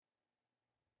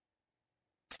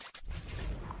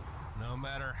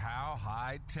matter how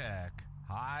high-tech,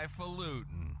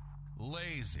 highfalutin,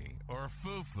 lazy, or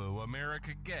foo-foo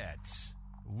America gets,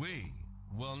 we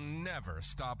will never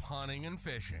stop hunting and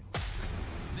fishing.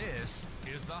 This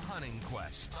is the Hunting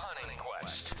Quest.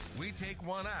 We take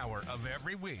 1 hour of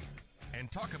every week and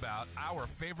talk about our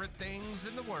favorite things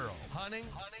in the world, hunting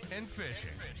and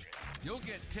fishing. You'll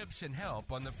get tips and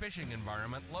help on the fishing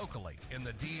environment locally in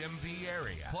the DMV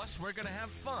area. Plus, we're going to have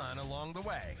fun along the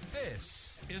way.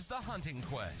 This is the Hunting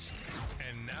Quest.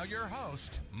 And now your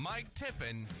host, Mike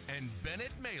Tippin and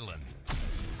Bennett Malin.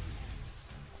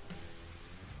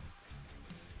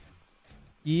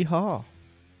 Yeehaw.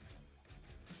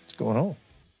 What's going on?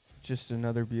 Just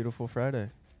another beautiful Friday.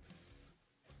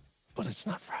 But it's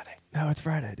not Friday. No, it's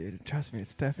Friday, dude. Trust me,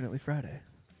 it's definitely Friday.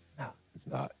 No, it's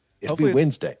not. It'll be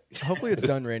Wednesday. Hopefully it's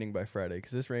done raining by Friday,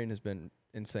 because this rain has been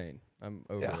insane. I'm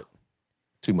over it.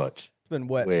 Too much. It's been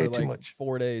wet Way for too like much.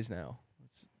 4 days now.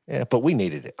 Yeah, but we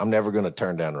needed it. I'm never going to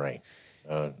turn down rain.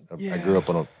 I grew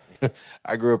up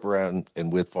I grew up around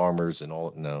and with farmers and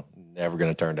all. No, never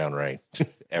going to turn down rain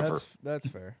ever. That's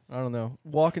fair. I don't know.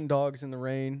 Walking dogs in the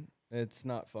rain, it's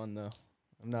not fun though.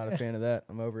 I'm not a fan of that.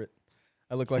 I'm over it.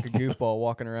 I look like a goofball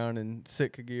walking around in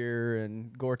Sitka gear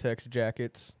and Gore-Tex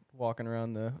jackets, walking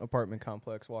around the apartment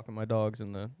complex, walking my dogs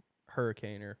in the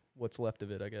hurricane or what's left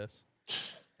of it, I guess.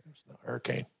 There was no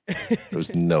hurricane. There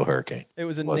was no hurricane. It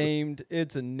was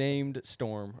it's a named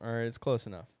storm. All right, it's close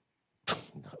enough.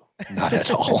 No, not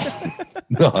at all.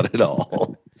 Not at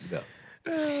all.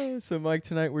 No. So, Mike,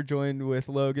 tonight we're joined with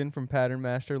Logan from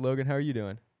Patternmaster. Logan, how are you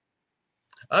doing?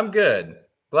 I'm good.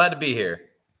 Glad to be here.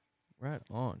 Right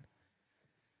on.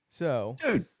 So,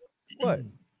 Dude. What?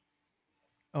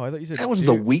 Oh, I thought you said That was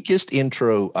the weakest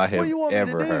intro I have what do you want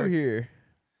ever me to do heard. Here?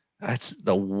 That's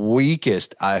the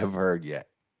weakest I have heard yet.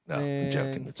 No, Man. I'm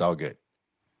joking. It's all good.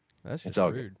 That's just It's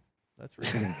all rude. That's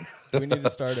rude. Do we need to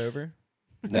start over?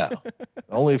 No,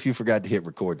 only if you forgot to hit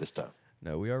record this time.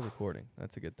 No, we are recording.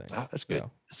 That's a good thing. Ah, that's good.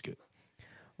 So, That's good.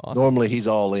 awesome. Normally he's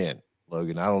all in,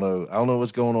 Logan. I don't know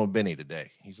what's going on with Benny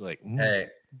today. He's like, Hey,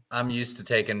 I'm used to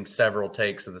taking several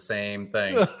takes of the same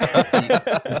thing,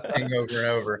 thing over and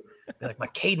over. Be like, my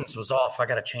cadence was off. I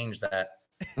got to change that.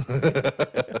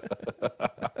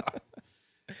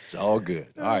 It's all good.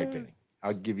 All right, Benny.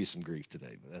 I'll give you some grief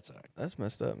today, but that's all right. That's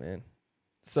messed up, man.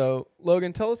 So,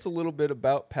 Logan, tell us a little bit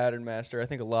about Patternmaster. I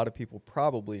think a lot of people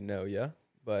probably know you,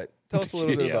 but tell us a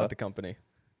little bit about the company.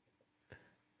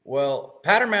 Well,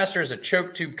 Patternmaster is a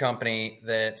choke tube company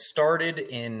that started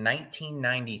in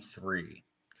 1993.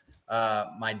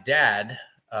 My dad,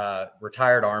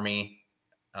 retired Army,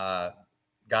 got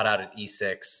out at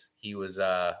E6. He was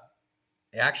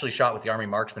he actually shot with the Army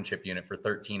Marksmanship Unit for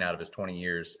 13 out of his 20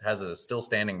 years. Has a still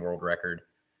standing world record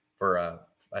for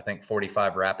I think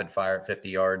 45 rapid fire at 50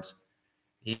 yards.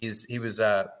 He was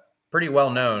pretty well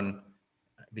known.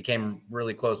 Became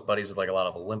really close buddies with like a lot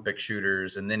of Olympic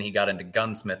shooters, and then he got into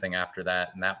gunsmithing after that,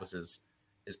 and that was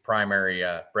his primary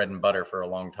bread and butter for a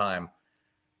long time.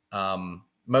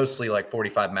 Mostly like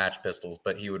 45 match pistols,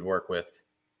 but he would work with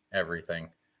everything.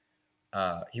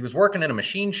 He was working in a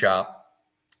machine shop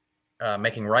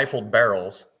making rifled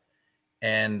barrels,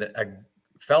 and a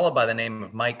fella by the name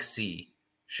of Mike C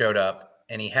showed up,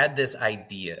 and he had this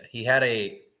idea. He had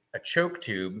a choke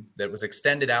tube that was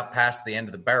extended out past the end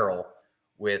of the barrel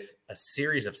with a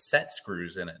series of set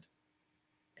screws in it.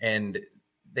 And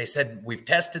they said, we've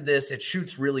tested this. It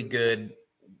shoots really good,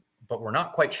 but we're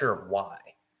not quite sure why.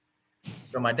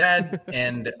 So my dad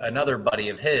and another buddy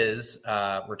of his,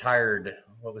 retired,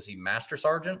 what was he, Master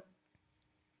Sergeant?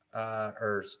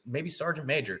 Or maybe Sergeant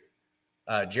Major,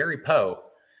 Jerry Poe.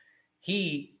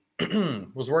 He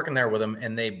was working there with him,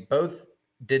 and they both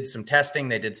did some testing.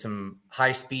 They did some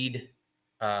high-speed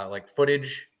like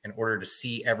footage in order to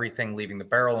see everything leaving the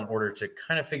barrel, in order to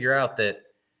kind of figure out that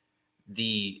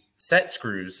the set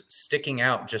screws sticking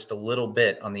out just a little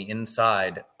bit on the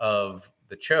inside of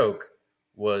the choke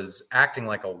was acting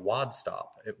like a wad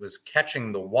stop. It was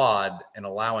catching the wad and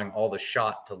allowing all the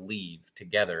shot to leave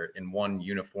together in one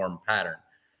uniform pattern.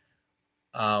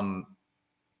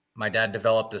 My dad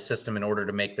developed a system in order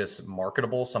to make this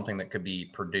marketable, something that could be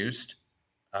produced,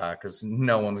 because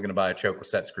no one's going to buy a choke with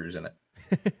set screws in it.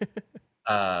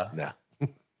 Nah.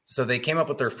 So they came up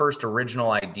with their first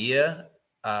original idea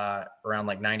around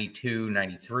like 92,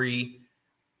 93.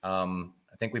 I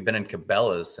think we've been in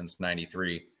Cabela's since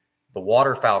 93. The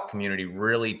waterfowl community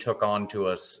really took on to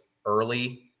us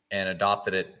early and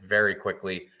adopted it very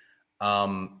quickly,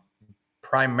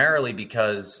 primarily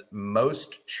because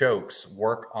most chokes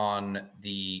work on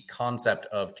the concept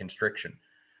of constriction.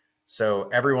 So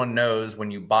everyone knows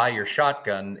when you buy your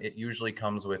shotgun, it usually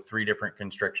comes with 3 different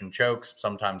constriction chokes,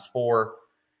 sometimes 4.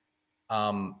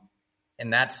 And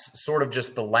that's sort of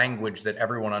just the language that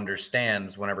everyone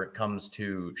understands whenever it comes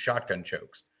to shotgun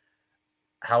chokes.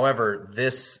 However,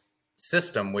 this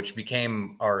system, which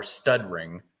became our stud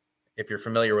ring, if you're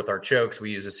familiar with our chokes,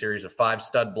 we use a series of 5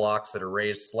 stud blocks that are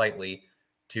raised slightly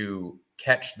to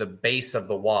catch the base of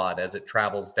the wad as it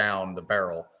travels down the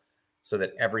barrel so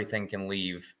that everything can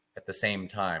leave at the same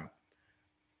time,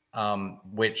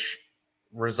 which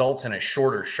results in a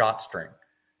shorter shot string.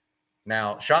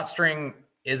 Now, shot string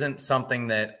isn't something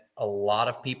that a lot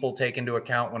of people take into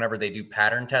account whenever they do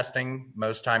pattern testing.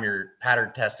 Most time you're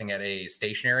pattern testing at a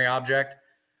stationary object,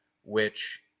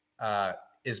 which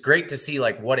is great to see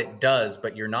like what it does,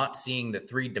 but you're not seeing the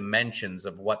 3 dimensions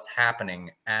of what's happening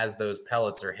as those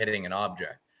pellets are hitting an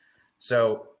object.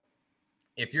 So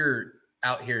if you're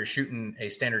out here shooting a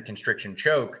standard constriction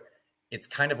choke, it's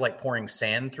kind of like pouring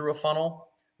sand through a funnel.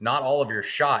 Not all of your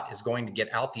shot is going to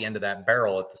get out the end of that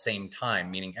barrel at the same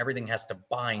time, meaning everything has to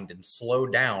bind and slow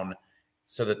down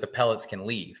so that the pellets can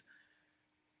leave.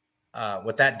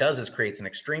 What that does is creates an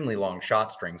extremely long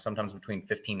shot string, sometimes between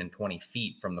 15 and 20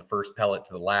 feet from the first pellet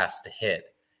to the last to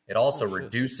hit. It also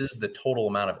reduces the total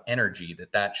amount of energy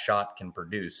that shot can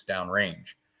produce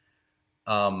downrange.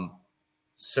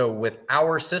 So with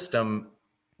our system,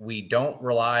 we don't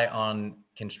rely on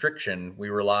constriction. We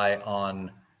rely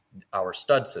on our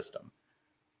stud system.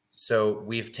 So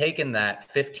we've taken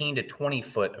that 15 to 20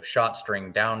 foot of shot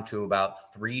string down to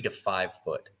about 3 to 5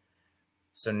 foot.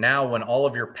 So now when all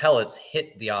of your pellets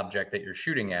hit the object that you're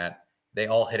shooting at, they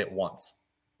all hit at once,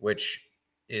 which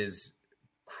is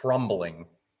crumbling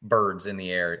birds in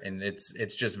the air. And it's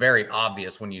just very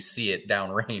obvious when you see it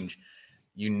downrange.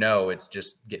 You know it's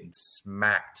just getting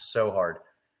smacked so hard.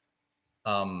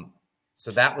 So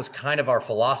that was kind of our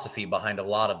philosophy behind a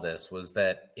lot of this, was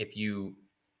that if you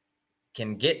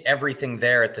can get everything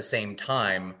there at the same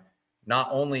time, not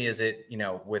only is it,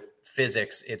 with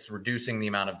physics, it's reducing the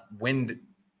amount of wind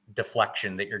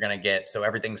deflection that you're going to get, so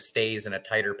everything stays in a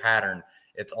tighter pattern.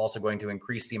 It's also going to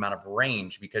increase the amount of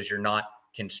range because you're not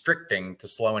constricting to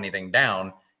slow anything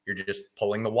down. You're just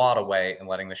pulling the wad away and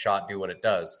letting the shot do what it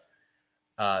does.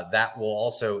 That will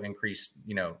also increase,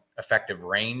 effective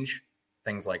range,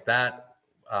 things like that.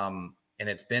 And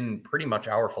it's been pretty much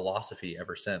our philosophy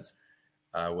ever since,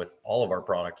 with all of our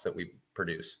products that we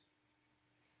produce.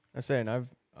 I'm saying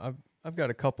I've got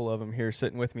a couple of them here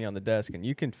sitting with me on the desk, and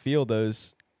you can feel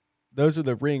those. Those are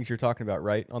the rings you're talking about,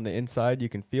 right? On the inside, you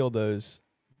can feel those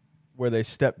where they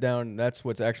step down. That's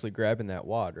what's actually grabbing that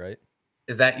wad, right?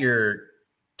 Is that your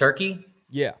turkey?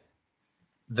 Yeah.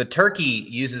 The turkey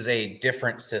uses a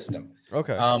different system.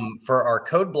 Okay. For our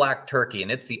Code Black turkey,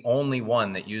 and it's the only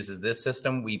one that uses this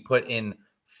system, we put in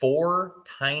 4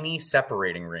 tiny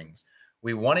separating rings.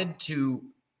 We wanted to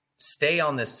stay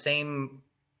on the same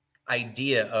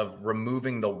idea of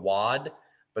removing the wad,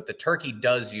 but the turkey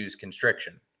does use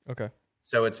constriction. Okay.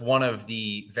 So it's one of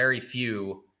the very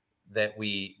few that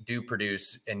we do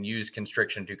produce and use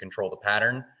constriction to control the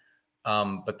pattern.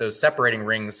 But those separating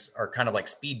rings are kind of like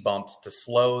speed bumps to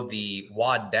slow the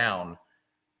wad down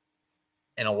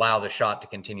and allow the shot to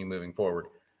continue moving forward.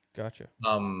 Gotcha.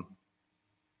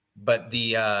 But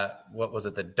the, what was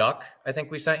it? The duck, I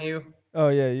think we sent you. Oh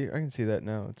yeah. I can see that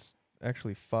now. It's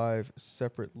actually 5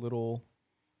 separate little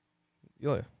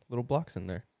blocks in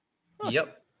there. Huh.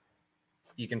 Yep.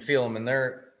 You can feel them,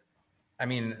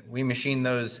 and we machine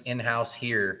those in-house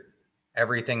here.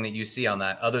 Everything that you see on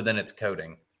that, other than its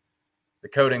coating. The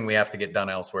coating we have to get done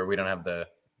elsewhere. We don't have the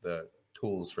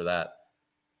tools for that.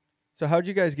 So how'd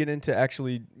you guys get into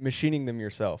actually machining them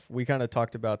yourself? We kind of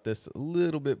talked about this a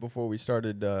little bit before we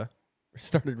started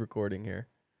recording here.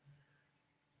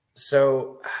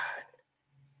 So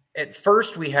at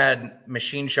first we had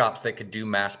machine shops that could do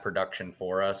mass production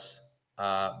for us.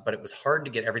 But it was hard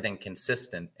to get everything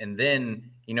consistent. And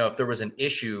then, if there was an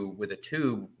issue with a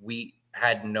tube, we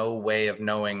had no way of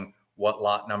knowing what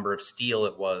lot number of steel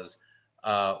it was,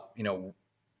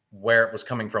 where it was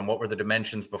coming from, what were the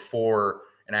dimensions before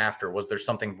and after. Was there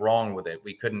something wrong with it?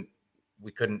 We couldn't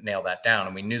nail that down.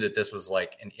 And we knew that this was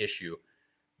like an issue,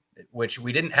 which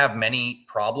we didn't have many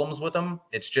problems with them.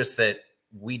 It's just that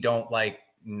we don't like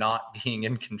not being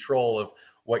in control of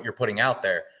what you're putting out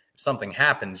there. If something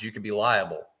happens, you could be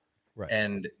liable. Right.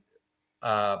 And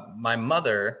my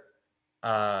mother,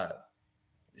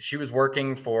 she was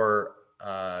working for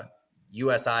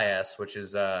USIS, which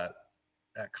is a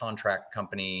contract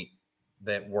company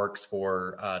that works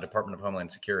for Department of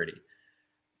Homeland Security.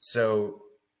 So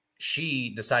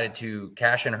she decided to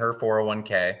cash in her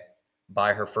 401k,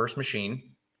 buy her first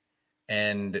machine,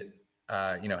 and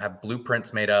have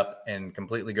blueprints made up and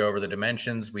completely go over the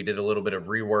dimensions. We did a little bit of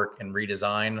rework and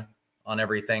redesign on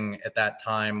everything at that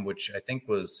time, which I think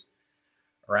was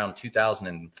around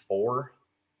 2004.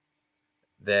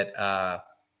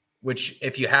 Which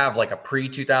if you have like a pre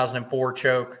 2004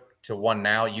 choke to one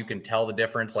now, you can tell the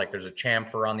difference. Like there's a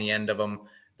chamfer on the end of them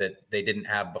that they didn't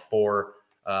have before.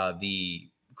 The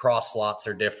cross slots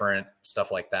are different,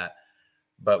 stuff like that.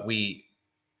 But we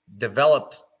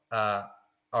developed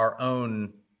our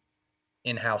own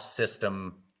in-house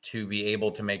system to be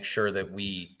able to make sure that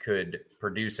we could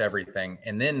produce everything.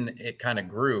 And then it kind of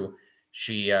grew.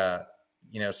 She,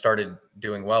 started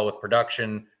doing well with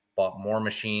production, bought more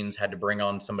machines, had to bring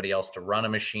on somebody else to run a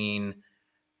machine.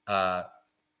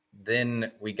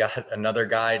 Then we got another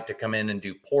guy to come in and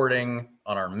do porting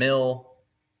on our mill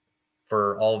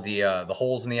for all the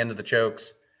holes in the end of the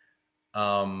chokes.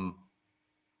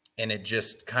 And it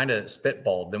just kind of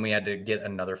spitballed. Then we had to get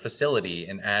another facility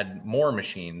and add more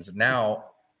machines. Now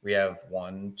we have 4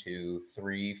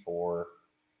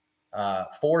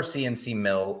 CNC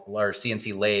mill or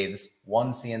CNC lathes,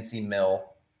 1 CNC mill.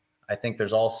 I think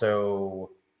there's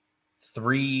also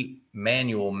 3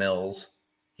 manual mills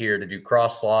here to do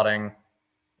cross slotting.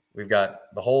 We've got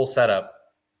the whole setup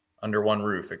under one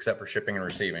roof, except for shipping and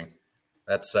receiving.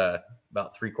 That's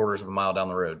about 3/4 of a mile down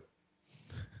the road.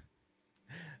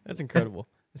 That's incredible.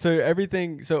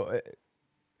 Everything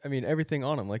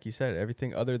on them, like you said,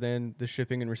 everything other than the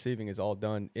shipping and receiving is all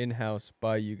done in-house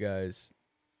by you guys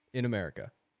in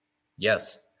America.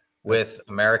 Yes. With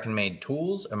American-made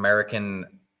tools,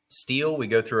 American steel. We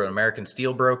go through an American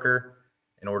steel broker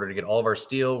in order to get all of our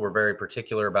steel. We're very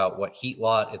particular about what heat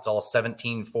lot. It's all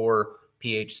 17.4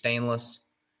 pH stainless.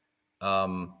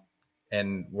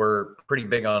 And we're pretty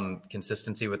big on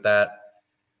consistency with that.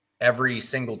 Every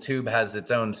single tube has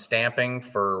its own stamping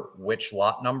for which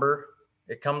lot number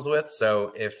it comes with.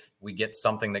 So if we get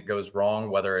something that goes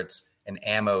wrong, whether it's an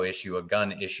ammo issue, a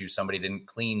gun issue, somebody didn't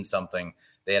clean something,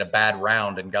 they had a bad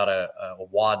round and got a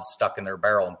wad stuck in their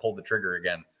barrel and pulled the trigger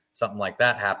again, something like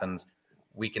that happens,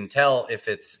 we can tell if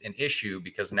it's an issue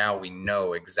because now we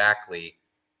know exactly,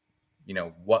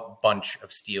 what bunch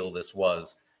of steel this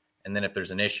was. And then if there's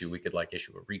an issue, we could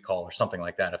issue a recall or something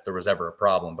like that if there was ever a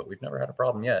problem, but we've never had a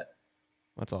problem yet.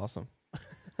 That's awesome.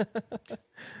 A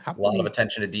lot of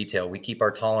attention to detail. We keep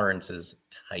our tolerances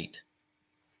tight.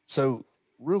 So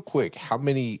real quick, how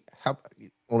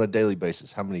on a daily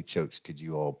basis, how many chokes could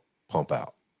you all pump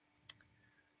out?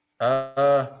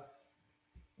 I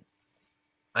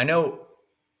know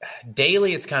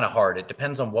daily it's kind of hard. It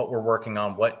depends on what we're working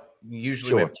on.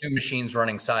 Usually we have 2 machines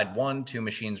running side 1, 2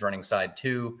 machines running side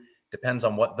 2. Depends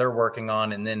on what they're working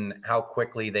on and then how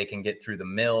quickly they can get through the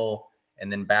mill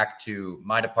and then back to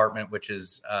my department, which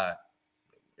is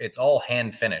it's all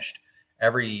hand finished.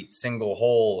 Every single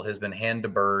hole has been hand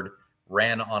deburred,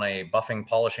 ran on a buffing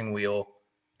polishing wheel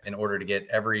in order to get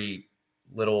every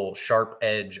little sharp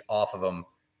edge off of them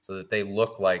so that they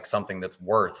look like something that's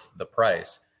worth the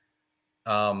price.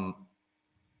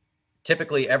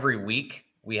 Typically every week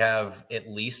we have at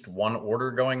least one order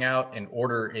going out. An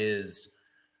order is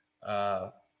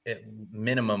at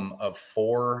minimum of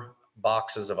 4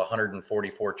 boxes of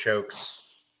 144 chokes.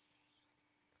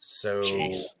 So,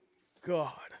 Jeez.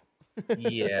 God.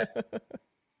 Yeah.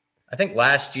 I think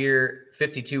last year,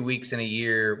 52 weeks in a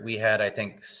year, we had,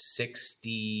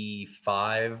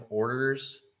 65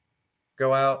 orders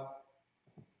go out.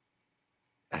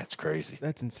 That's crazy.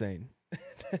 That's insane.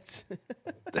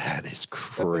 That is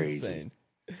crazy. Insane.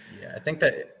 Yeah, I think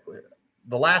that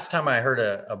the last time I heard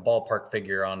a ballpark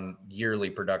figure on yearly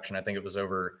production, I think it was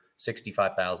over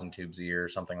 65,000 tubes a year or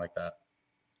something like that.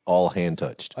 All hand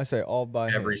touched. I say all by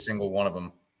Every hand. single one of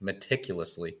them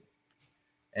meticulously.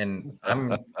 And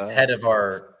I'm head of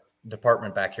our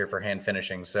department back here for hand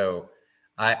finishing. So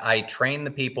I train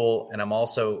the people, and I'm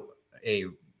also a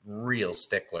real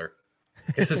stickler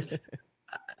because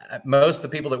most of the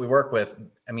people that we work with,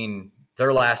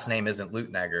 their last name isn't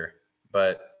Lutnagger,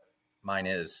 but mine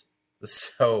is.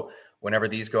 So whenever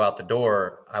these go out the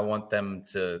door, I want them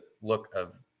to look a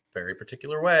very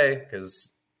particular way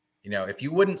because, if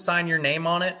you wouldn't sign your name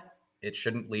on it, it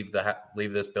shouldn't leave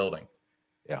this building.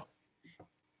 Yeah.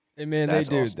 And man, That's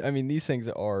they do. awesome. These things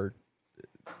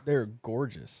they're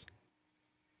gorgeous.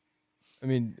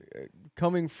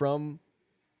 Coming from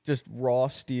just raw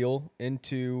steel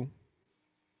into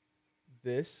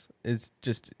this is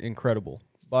just incredible.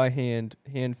 By hand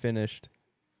finished.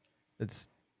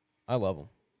 I love them.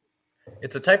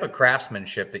 It's a type of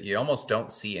craftsmanship that you almost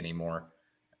don't see anymore,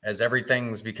 as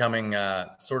everything's becoming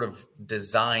sort of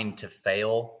designed to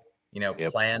fail,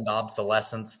 Yep. planned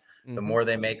obsolescence. the more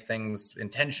they make things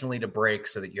intentionally to break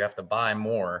so that you have to buy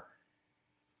more.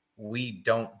 We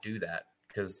don't do that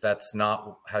because that's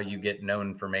not how you get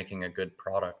known for making a good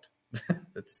product.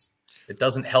 It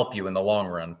doesn't help you in the long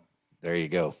run. There you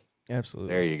go.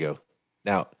 Absolutely. There you go.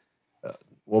 Now,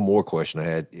 one more question I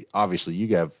had. Obviously,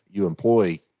 you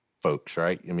employ folks,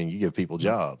 right? I mean, you give people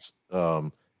jobs,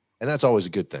 and that's always a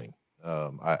good thing.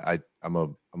 I'm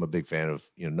a big fan of,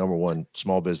 number one,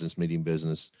 small business, medium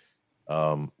business,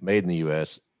 made in the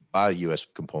U.S. by U.S.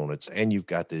 components, and you've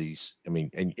got these. I mean,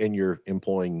 and you're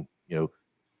employing,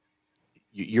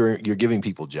 you're giving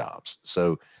people jobs.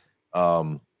 So,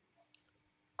 I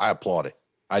applaud it.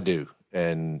 I do.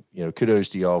 And, kudos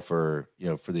to y'all for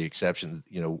the exception.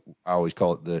 I always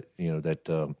call it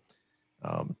that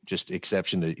just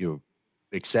exception to,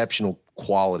 exceptional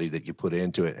quality that you put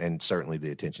into it. And certainly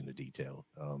the attention to detail.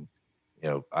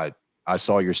 I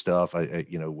saw your stuff.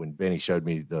 When Benny showed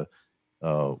me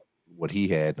what he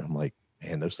had, I'm like,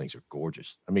 man, those things are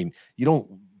gorgeous. I mean, you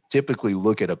don't typically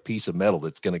look at a piece of metal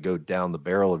that's going to go down the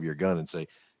barrel of your gun and say,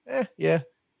 yeah,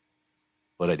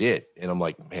 but I did. And I'm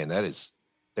like, man, there's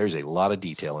a lot of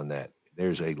detail in that.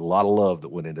 There's a lot of love that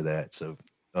went into that. So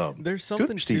there's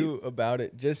something too about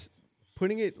it. Just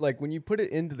putting it, like when you put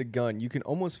it into the gun, you can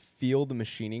almost feel the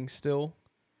machining still.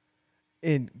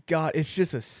 And God, it's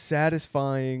just a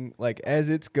satisfying, like as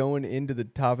it's going into the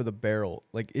top of the barrel,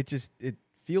 like it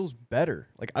feels better.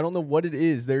 Like, I don't know what it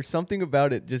is. There's something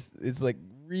about it. It's like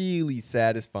really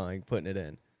satisfying putting it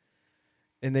in.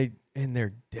 And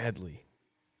they're deadly.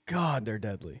 God, they're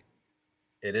deadly.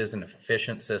 It is an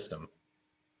efficient system.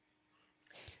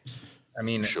 I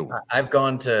mean, sure. I've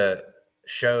gone to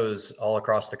shows all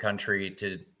across the country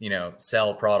to,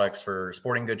 sell products for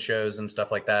sporting goods shows and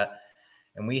stuff like that.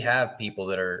 And we have people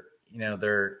that are,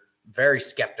 they're very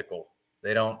skeptical.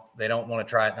 They don't want to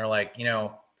try it. And they're like,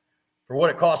 for what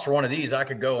it costs for one of these, I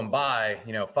could go and buy,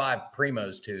 5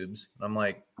 Primos tubes. And I'm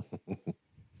like,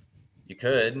 you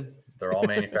could. They're all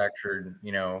manufactured,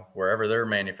 wherever they're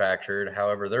manufactured,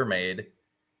 however they're made.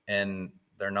 And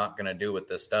they're not going to do what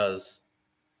this does.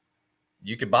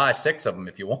 You could buy 6 of them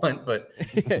if you want, but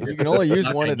you can only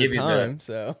use one at a time.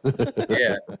 So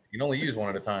yeah, you can only use one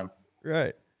at a time.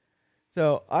 Right.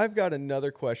 So I've got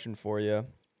another question for you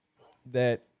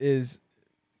that is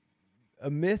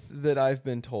a myth that I've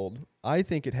been told. I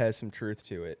think it has some truth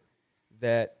to it,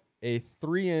 that a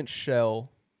 3-inch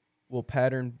shell will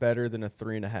pattern better than a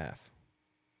 3.5.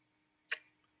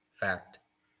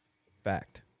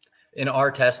 Fact. In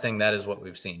our testing, that is what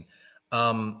we've seen.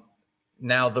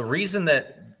 Now, the reason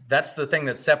that's the thing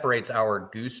that separates our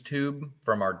goose tube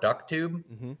from our duck tube.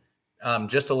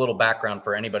 Just a little background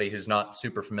for anybody who's not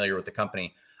super familiar with the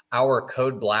company. Our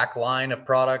Code Black line of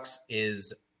products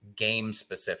is game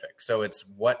specific. So it's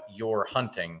what you're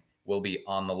hunting will be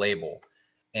on the label.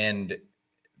 And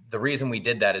the reason we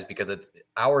did that is because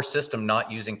our system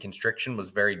not using constriction was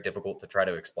very difficult to try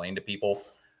to explain to people.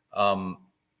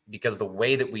 Because the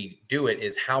way that we do it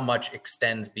is how much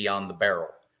extends beyond the barrel.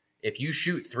 If you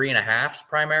shoot 3.5s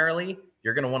primarily,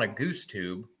 you're going to want a goose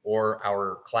tube or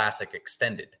our classic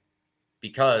extended,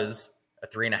 because a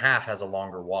 3.5 has a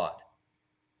longer wad.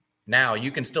 Now you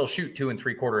can still shoot 2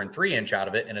 3/4 and 3-inch out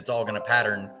of it, and it's all going to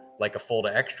pattern like a full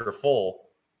to extra full.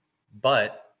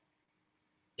 But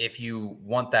if you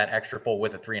want that extra full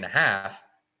with a 3.5,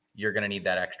 you're going to need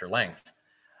that extra length.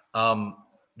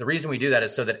 The reason we do that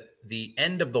is so that the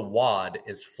end of the wad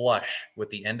is flush with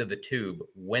the end of the tube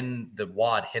when the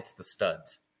wad hits the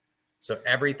studs. So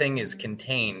everything is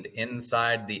contained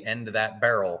inside the end of that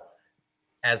barrel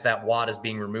as that wad is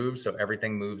being removed. So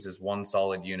everything moves as one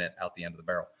solid unit out the end of the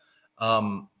barrel.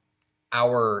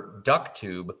 Our duck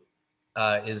tube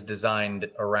is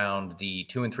designed around the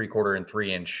 2 3/4 and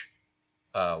 3-inch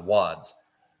wads,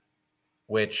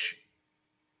 which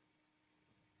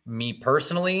me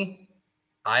personally,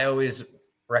 I always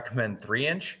recommend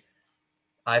 3-inch.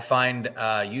 I find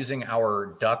using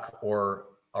our duck or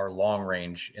our long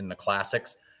range in the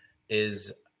classics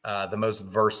is the most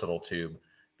versatile tube,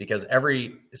 because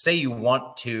say you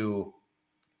want to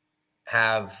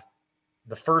have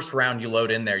the first round you load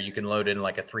in there, you can load in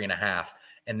like a 3.5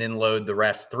 and then load the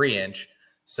rest 3-inch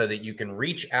so that you can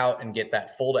reach out and get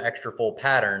that full to extra full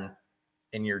pattern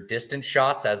in your distance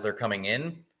shots as they're coming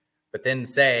in. But then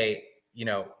say,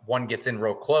 one gets in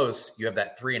real close, you have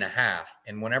that 3.5.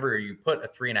 And whenever you put a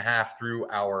 3.5 through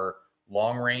our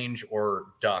long range or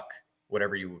duck,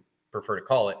 whatever you prefer to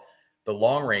call it, the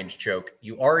long range choke,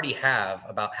 you already have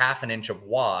about 1/2 inch of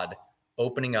wad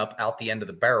opening up out the end of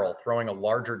the barrel, throwing a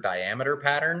larger diameter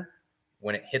pattern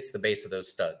when it hits the base of those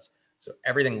studs. So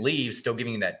everything leaves, still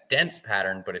giving you that dense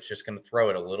pattern, but it's just going to throw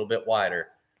it a little bit wider.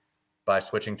 by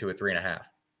switching to a 3.5.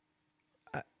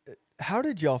 How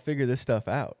did y'all figure this stuff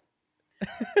out?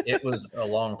 It was a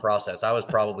long process. I was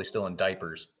probably still in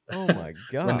diapers. Oh my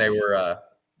god! When they were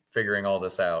figuring all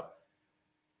this out.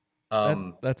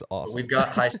 That's awesome. We've got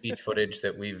high speed footage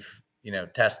that we've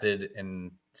tested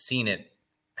and seen it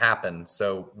happen.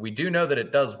 So we do know that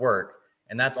it does work,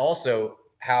 and that's also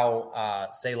how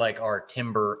say like our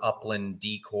timber upland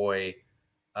decoy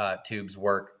tubes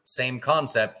work. Same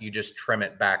concept. You just trim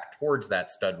it back towards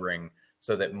that stud ring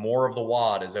so that more of the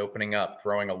wad is opening up,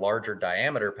 throwing a larger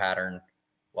diameter pattern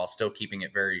while still keeping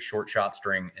it very short shot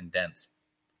string and dense.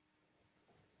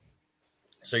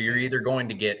 So you're either going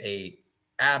to get a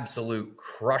absolute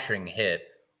crushing hit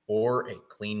or a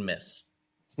clean miss.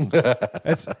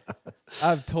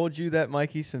 I've told you that,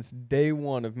 Mikey, since day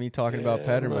one of me talking about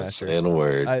Patternmaster. Saying a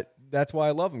word. That's why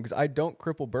I love him, because I don't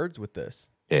cripple birds with this.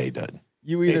 Yeah, he doesn't.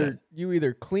 You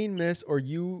either clean miss or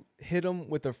you hit them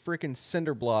with a freaking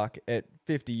cinder block at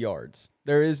 50 yards.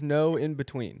 There is no in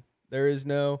between. There is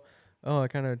no, I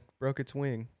kind of broke its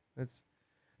wing.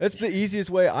 That's the easiest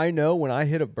way I know when I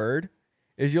hit a bird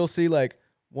is you'll see like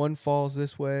one falls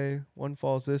this way, one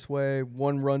falls this way,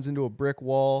 one runs into a brick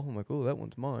wall. I'm like, oh, that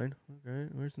one's mine.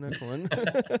 Okay, where's the next one?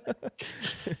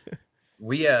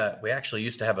 We actually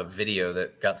used to have a video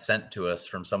that got sent to us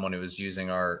from someone who was using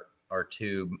our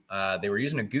tube. They were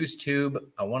using a goose tube.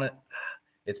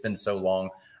 It's been so long.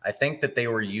 I think that they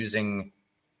were using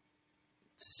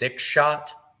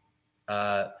 6-shot,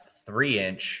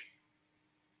 3-inch.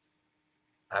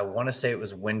 I want to say it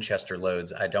was Winchester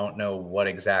loads. I don't know what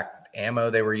exact ammo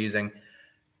they were using.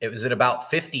 It was at about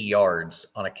 50 yards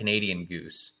on a Canadian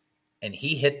goose, and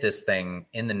he hit this thing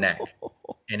in the neck,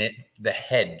 and the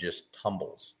head just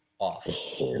tumbles off,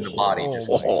 and the body just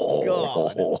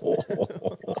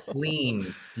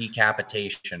clean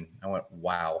decapitation. I went,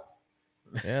 wow.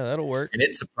 Yeah, that'll work. And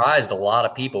it surprised a lot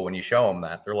of people when you show them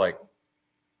that. They're like,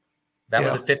 that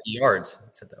was at 50 yards. I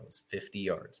said that was 50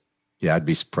 yards. Yeah, I'd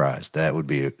be surprised. That'd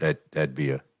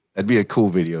be a cool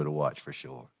video to watch for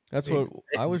sure. That's what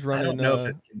I was running. I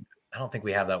don't think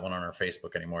we have that one on our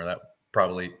Facebook anymore. That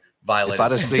probably violated. If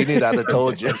I'd have seen it, I'd have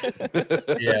told you.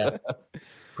 Yeah,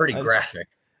 pretty graphic.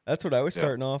 That's what I was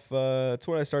starting off. That's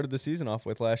what I started the season off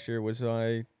with last year. Was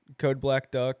my Code Black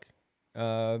Duck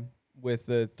with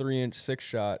the 3-inch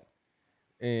 6-shot,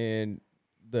 and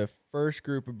the first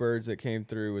group of birds that came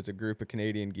through was a group of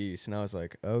Canadian geese, and I was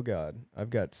like, oh God, I've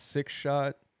got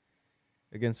 6-shot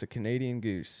against a Canadian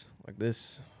goose. Like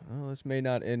this may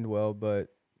not end well, but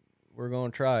we're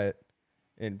going to try it.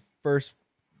 And first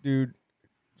dude,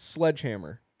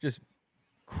 sledgehammer, just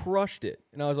crushed it.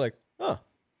 And I was like, all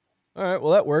right,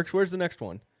 well, that works. Where's the next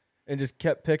one? And just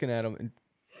kept picking at them. And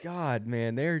God,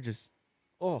 man, they're just,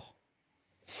 I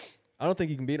don't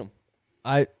think you can beat them.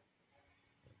 I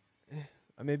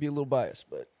may be a little biased,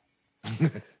 but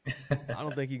I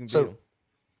don't think you can beat them.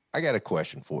 I got a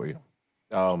question for you.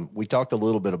 We talked a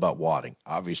little bit about wadding.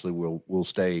 Obviously, we'll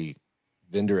stay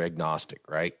vendor agnostic,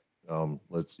 right?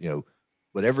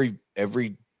 But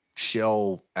every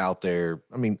shell out there,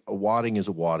 I mean, a wadding is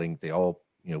a wadding. They all,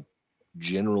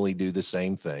 generally do the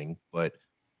same thing, but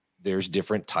there's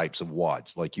different types of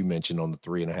wads. Like you mentioned on the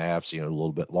 3.5s, a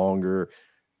little bit longer.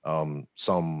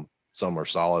 Some are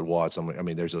solid wads.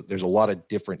 There's a lot of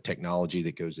different technology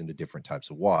that goes into different types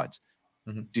of wads.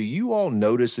 Mm-hmm. Do you all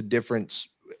notice a difference?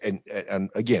 And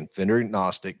again, vendor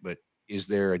agnostic, but is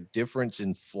there a difference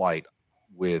in flight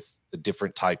with the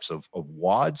different types of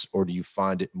wads, or do you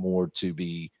find it more to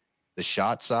be the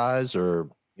shot size, or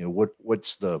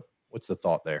what's the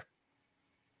thought there?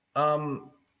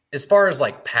 As far as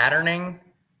like patterning,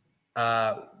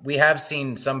 we have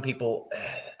seen some people,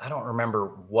 I don't remember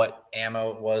what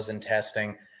ammo it was in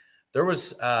testing. There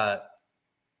was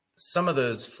some of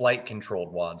those flight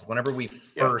controlled wads. Whenever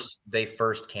they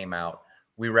first came out,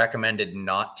 we recommended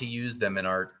not to use them in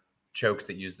our chokes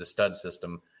that use the stud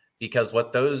system, because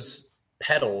what those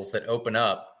pedals that open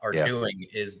up are doing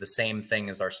is the same thing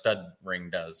as our stud ring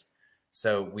does.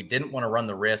 So we didn't want to run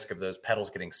the risk of those pedals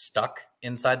getting stuck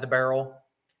inside the barrel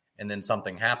and then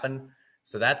something happened.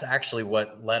 So that's actually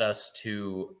what led us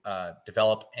to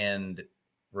develop and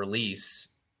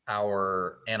release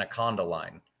our Anaconda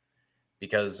line,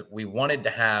 because we wanted to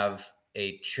have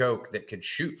a choke that could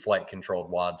shoot flight controlled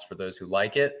wads for those who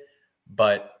like it,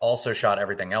 but also shot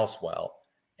everything else well.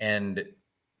 And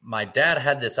my dad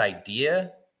had this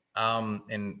idea,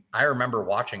 and I remember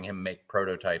watching him make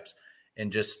prototypes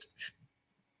and just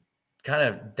kind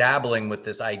of dabbling with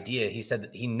this idea. He said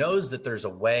that he knows that there's a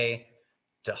way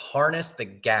to harness the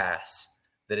gas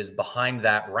that is behind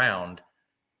that round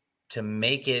to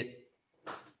make it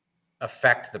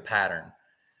affect the pattern.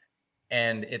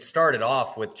 And it started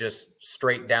off with just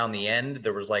straight down the end.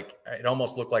 There was like, it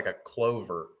almost looked like a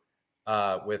clover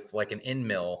with like an end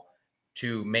mill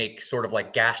to make sort of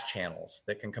like gas channels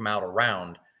that can come out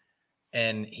around.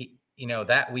 And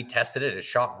that we tested it. It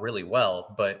shot really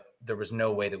well, but there was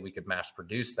no way that we could mass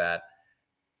produce that.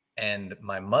 And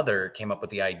my mother came up with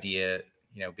the idea,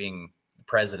 being the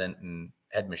president and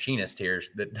head machinist here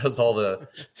that does all the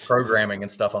programming and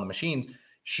stuff on the machines.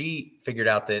 She figured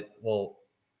out that, well,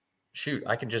 shoot,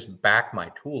 I can just back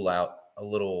my tool out a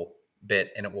little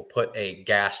bit and it will put a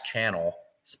gas channel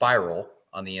spiral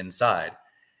on the inside.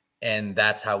 And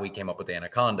that's how we came up with the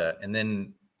Anaconda. And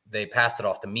then they passed it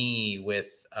off to me with,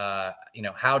 how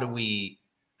do we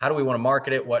want to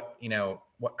market it? What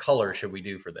color should we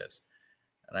do for this?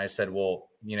 And I said, well,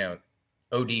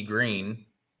 OD green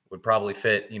would probably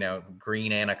fit,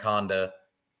 green Anaconda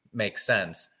makes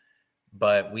sense.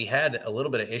 But we had a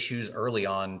little bit of issues early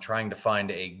on trying to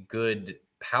find a good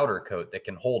powder coat that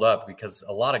can hold up, because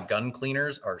a lot of gun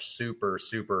cleaners are super,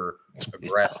 super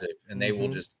aggressive and they will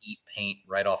just eat paint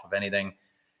right off of anything.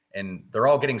 And they're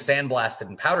all getting sandblasted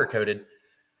and powder coated.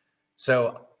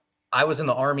 So I was in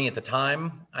the Army at the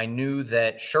time. I knew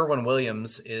that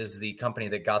Sherwin-Williams is the company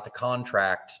that got the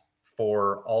contract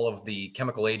for all of the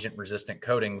chemical agent resistant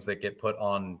coatings that get put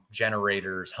on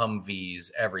generators,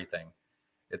 Humvees, everything.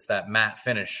 It's that matte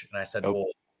finish. And I said, well,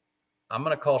 I'm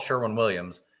going to call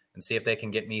Sherwin-Williams and see if they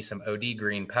can get me some OD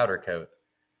green powder coat.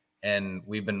 And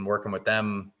we've been working with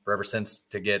them for ever since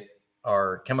to get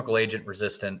our chemical agent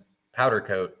resistant powder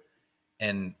coat.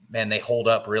 And man, they hold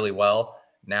up really well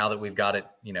now that we've got it,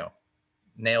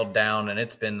 nailed down. And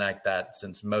it's been like that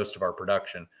since most of our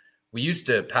production. We used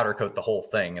to powder coat the whole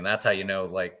thing. And that's how,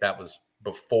 like that was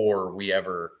before we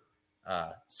ever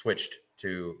switched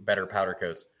to better powder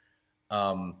coats.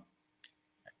 I'm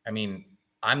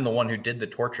the one who did the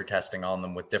torture testing on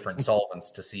them with different solvents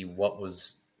to see what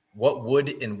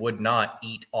would and would not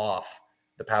eat off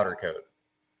the powder coat.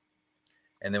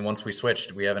 And then once we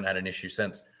switched, we haven't had an issue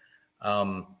since.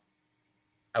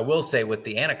 I will say with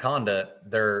the Anaconda,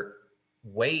 they're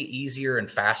way easier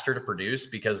and faster to produce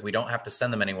because we don't have to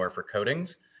send them anywhere for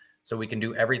coatings. So we can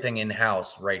do everything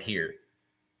in-house right here.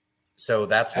 So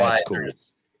that's why cool.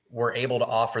 We're able to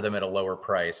offer them at a lower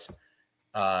price.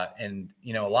 And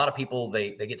a lot of people,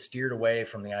 they get steered away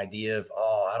from the idea of,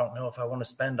 I don't know if I want to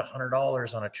spend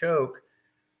 $100 on a choke.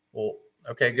 Well,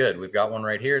 okay, good. We've got one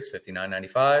right here. It's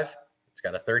 $59.95. It's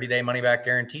got a 30-day money back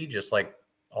guarantee, just like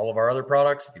all of our other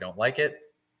products. If you don't like it,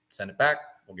 send it back.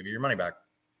 We'll give you your money back.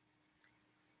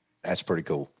 That's pretty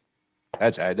cool.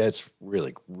 That's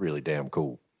really, really damn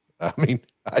cool. I mean,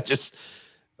 you just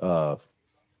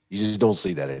don't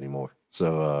see that anymore.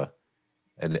 So,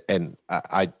 and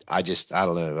I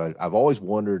don't know. I've always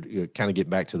wondered, kind of get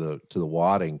back to the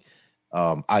wadding.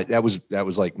 That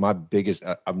was like my biggest,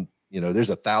 there's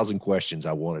 1,000 questions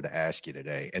I wanted to ask you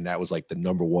today. And that was like the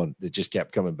number one that just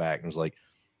kept coming back. And it was like,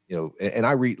 and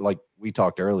I read, like we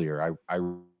talked earlier,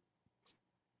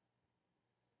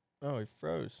 Oh, he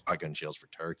froze. Shotgun shells for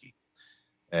turkey.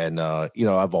 And,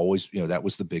 I've always, that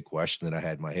was the big question that I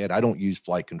had in my head. I don't use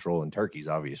flight control in turkeys,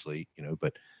 obviously,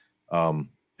 but,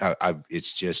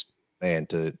 it's just, man,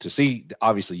 to see,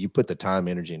 obviously you put the time,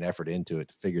 energy, and effort into it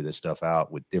to figure this stuff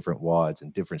out with different wads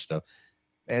and different stuff.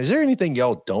 Man, is there anything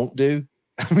y'all don't do?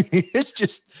 I mean, it's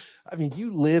just,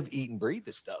 you live, eat, and breathe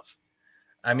this stuff.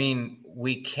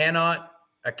 We cannot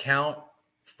account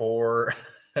for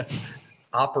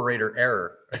operator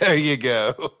error. There you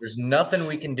go. There's nothing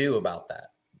we can do about that.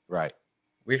 Right.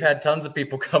 We've had tons of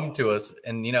people come to us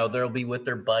and, they'll be with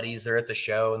their buddies. They're at the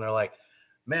show and they're like,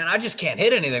 man, I just can't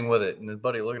hit anything with it. And his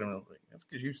buddy looked at him and was like, that's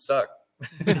because you suck.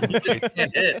 You just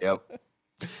can't hit.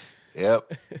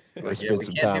 Yep. Like, we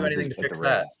can't do anything to fix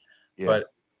that. Yeah.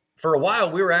 But for a while,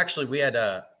 we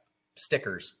had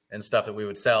stickers and stuff that we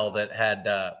would sell that had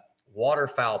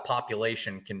waterfowl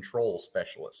population control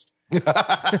specialist.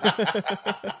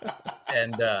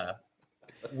 And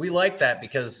we like that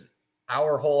because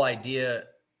our whole idea,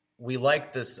 we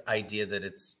like this idea that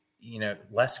it's,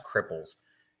 less cripples,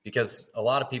 because a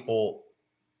lot of people,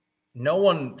 no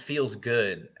one feels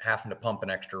good having to pump an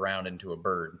extra round into a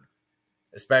bird,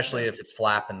 especially if it's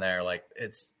flapping there. Like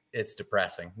it's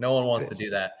depressing. No one wants to do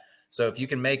that. So if you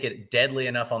can make it deadly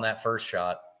enough on that first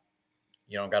shot,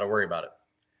 you don't got to worry about it.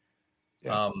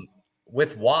 Yeah.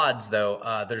 With wads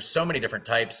though, there's so many different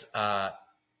types.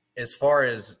 As far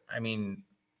as,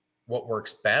 what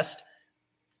works best,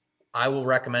 I will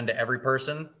recommend to every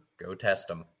person, go test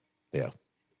them. Yeah.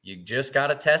 You just got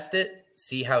to test it,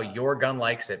 see how your gun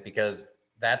likes it, because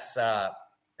that's,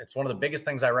 it's one of the biggest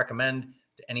things I recommend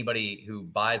to anybody who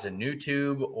buys a new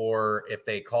tube, or if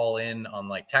they call in on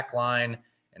like tech line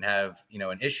and have,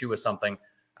 an issue with something,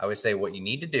 I always say what you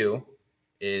need to do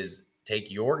is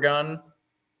take your gun,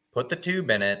 put the tube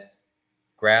in it,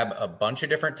 grab a bunch of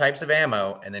different types of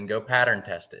ammo, and then go pattern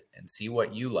test it and see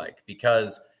what you like.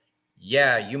 Because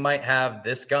yeah, you might have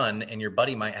this gun and your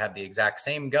buddy might have the exact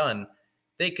same gun.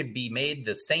 They could be made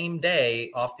the same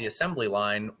day off the assembly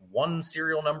line, one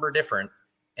serial number different,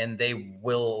 and they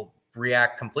will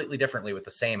react completely differently with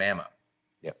the same ammo.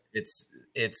 Yep.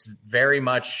 It's very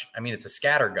much, it's a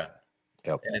scatter gun.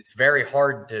 Yep. And it's very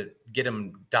hard to get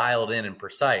them dialed in and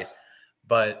precise,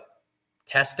 but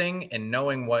testing and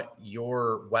knowing what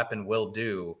your weapon will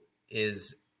do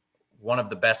is one of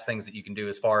the best things that you can do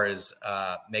as far as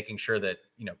making sure that,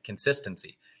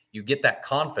 consistency. You get that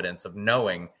confidence of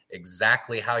knowing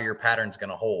exactly how your pattern's going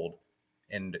to hold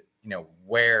and,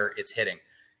 where it's hitting.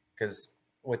 Because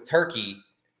with turkey,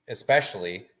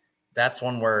 especially, that's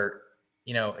one where,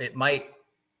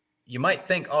 you might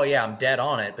think, oh yeah, I'm dead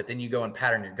on it. But then you go and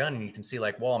pattern your gun and you can see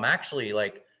like, well, I'm actually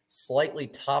like slightly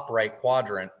top right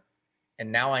quadrant.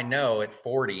 And now I know at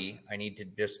 40, I need to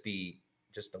just be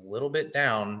just a little bit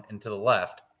down and to the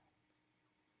left.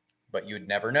 But you would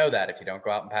never know that if you don't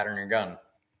go out and pattern your gun.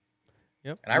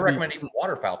 Yep. And I recommend even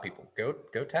waterfowl people,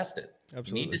 go test it.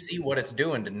 Absolutely. You need to see what it's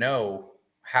doing to know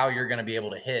how you're going to be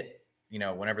able to hit,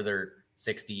 whenever they're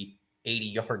 60, 80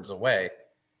 yards away.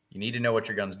 You need to know what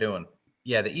your gun's doing.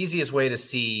 Yeah, the easiest way to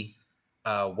see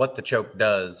what the choke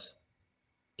does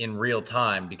in real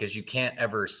time, because you can't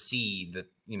ever see the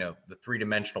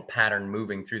three-dimensional pattern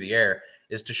moving through the air,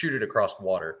 is to shoot it across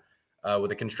water.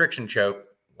 With a constriction choke,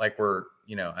 like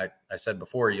I said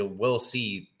before, you will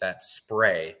see that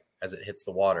spray as it hits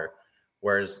the water,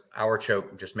 whereas our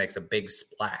choke just makes a big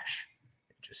splash.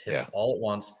 It just hits all at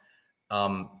once.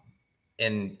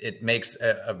 And it makes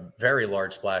a very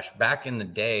large splash. Back in the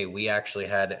day, we actually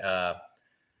had,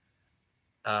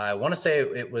 I want to say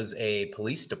it was a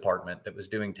police department that was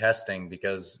doing testing,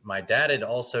 because my dad had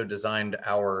also designed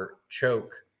our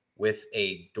choke with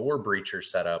a door breacher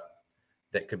setup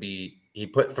that could be, he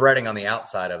put threading on the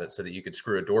outside of it so that you could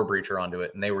screw a door breacher onto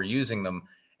it. And they were using them,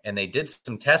 and they did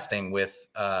some testing with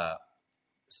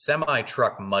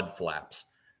semi-truck mud flaps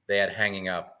they had hanging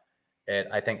up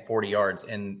at, I think, 40 yards,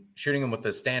 and shooting them with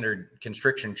the standard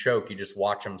constriction choke. You just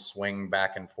watch them swing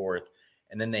back and forth.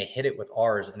 And then they hit it with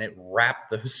ours, and it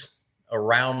wrapped those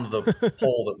around the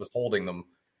pole that was holding them,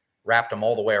 wrapped them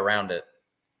all the way around it.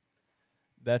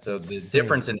 That's so insane. The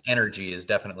difference in energy is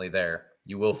definitely there.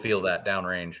 You will feel that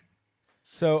downrange.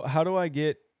 So how do I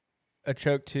get a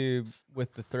choke tube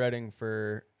with the threading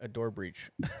for a door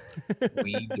breach?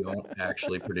 We don't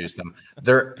actually produce them.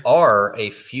 There are a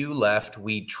few left.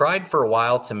 We tried for a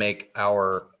while to make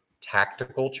our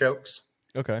tactical chokes.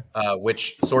 Okay.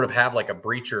 Which sort of have like a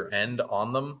breacher end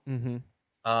on them.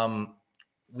 Mm-hmm.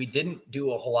 We didn't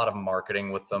do a whole lot of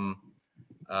marketing with them.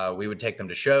 We would take them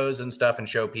to shows and stuff and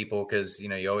show people, because,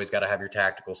 you always got to have your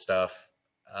tactical stuff.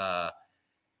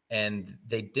 And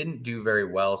they didn't do very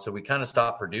well, so we kind of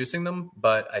stopped producing them.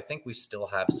 But I think we still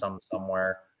have some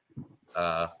somewhere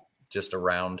just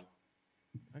around.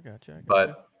 I gotcha.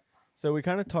 But so we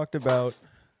kind of talked about,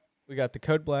 we got the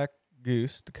Code Black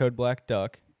Goose, the Code Black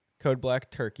Duck, Code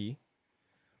Black Turkey.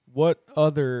 What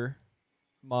other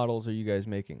models are you guys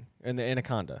making? And the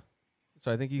Anaconda.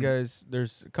 So I think you guys,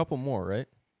 there's a couple more, right?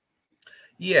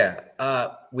 Yeah.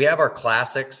 We have our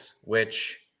classics,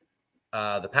 which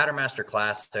the Patternmaster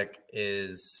Classic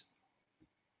is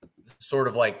sort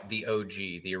of like the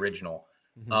OG, the original.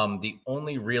 Mm-hmm. The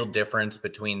only real difference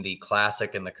between the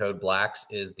Classic and the Code Blacks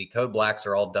is the Code Blacks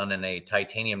are all done in a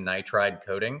titanium nitride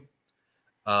coating.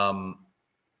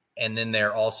 And then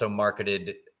they're also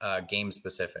marketed game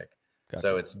specific. Gotcha.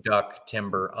 So it's duck,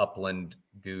 timber, upland,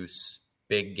 goose,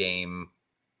 big game,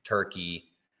 turkey.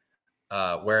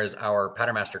 Whereas our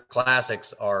Patternmaster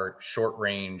Classics are short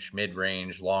range, mid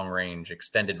range, long range,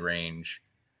 extended range,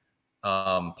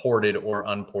 ported or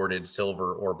unported,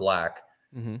 silver or black.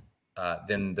 Mm-hmm.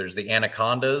 Then there's the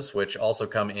Anacondas, which also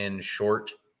come in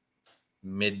short,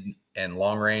 mid, and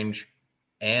long range.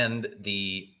 And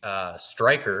the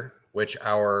Striker, which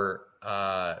our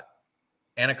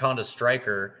Anaconda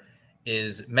Striker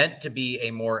is meant to be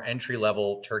a more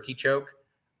entry-level turkey choke.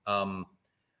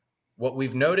 What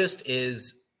we've noticed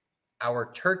is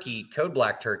our turkey, Code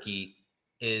Black turkey,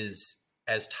 is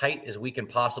as tight as we can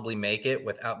possibly make it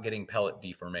without getting pellet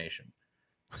deformation.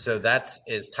 So that's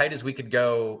as tight as we could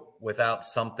go without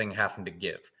something having to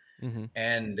give. Mm-hmm.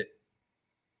 And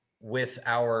with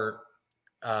our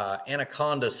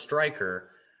Anaconda Striker,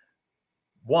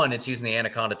 one, it's using the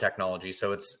Anaconda technology,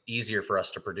 so it's easier for us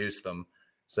to produce them.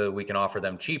 so we can offer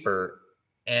them cheaper.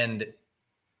 And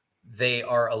they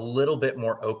are a little bit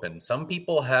more open. Some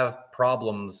people have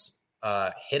problems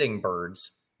hitting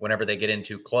birds whenever they get in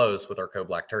too close with our Code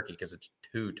Black Turkey because it's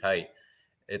too tight.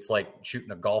 It's like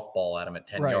shooting a golf ball at them at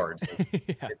 10 yards.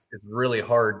 Yeah. It's really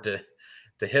hard to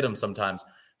hit them sometimes.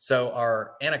 So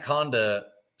our Anaconda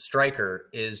Striker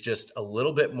is just a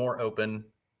little bit more open,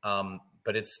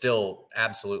 but it's still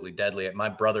absolutely deadly. My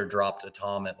brother dropped a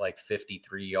tom at like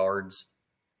 53 yards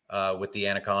with the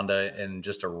Anaconda in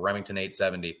just a Remington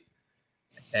 870.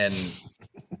 And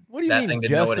what do you mean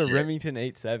just a Remington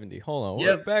 870? Hold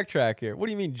on, backtrack here. What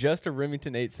do you mean just a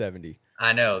Remington 870?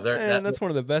 I know. That's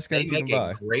one of the best guns you can buy. They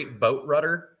make a great boat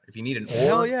rudder if you need an oar.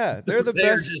 Hell yeah, they're the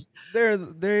best.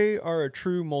 They are a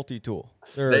true multi-tool.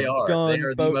 They are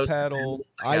gun, boat paddle,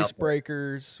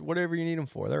 icebreakers, whatever you need them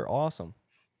for. They're awesome.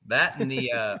 That and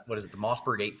the what is it? The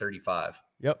Mossberg 835.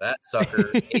 Yep, that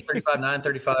sucker 835,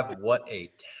 935. What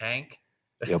a tank!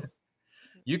 Yep.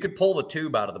 You could pull the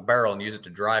tube out of the barrel and use it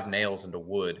to drive nails into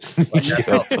wood. Like that's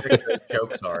how thick those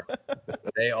chokes are.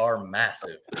 They are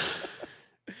massive.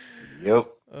 Yep.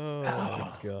 Oh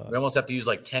my God. We almost have to use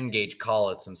like 10 gauge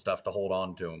collets and stuff to hold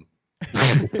on to them.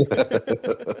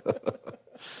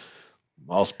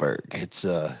 Mossberg, it's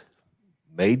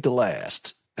made to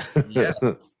last. Yeah.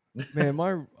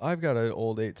 Man, I've got an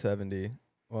old 870.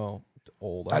 Well, it's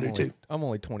old. I do too. I'm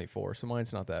only 24, so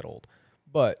mine's not that old.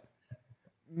 But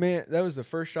man, that was the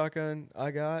first shotgun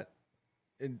I got.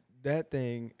 And that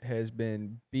thing has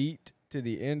been beat to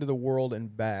the end of the world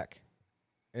and back.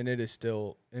 And it is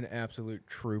still an absolute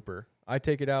trooper. I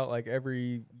take it out like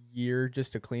every year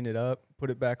just to clean it up, put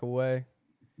it back away.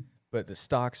 But the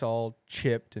stock's all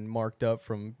chipped and marked up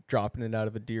from dropping it out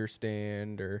of a deer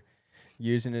stand or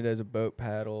using it as a boat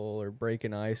paddle or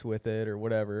breaking ice with it or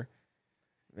whatever.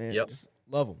 Man, just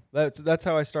love them. That's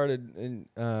how I started in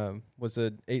was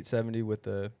the 870 with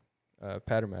the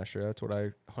Patternmaster. That's what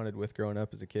I hunted with growing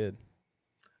up as a kid.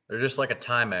 They're just like a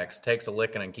Timex, takes a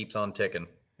licking and keeps on ticking.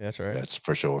 That's right. That's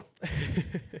for sure.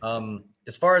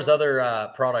 As far as other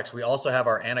products, we also have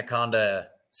our Anaconda,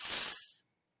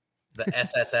 the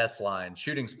SSS line,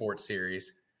 shooting sports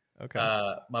series. Okay.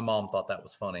 My mom thought that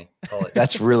was funny.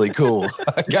 That's really cool.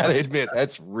 I gotta admit,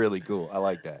 that's really cool. I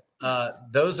like that.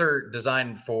 Those are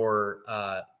designed for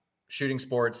shooting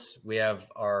sports. We have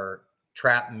our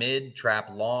trap mid, trap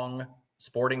long,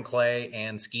 sporting clay,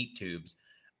 and skeet tubes.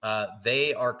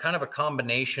 They are kind of a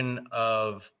combination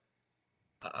of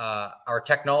our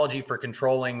technology for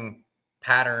controlling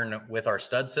pattern with our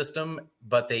stud system,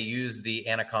 but they use the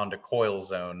Anaconda coil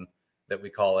zone that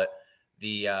we call it,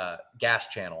 the gas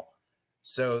channel.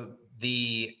 So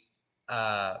the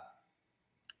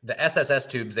SSS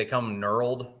tubes, they come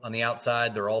knurled on the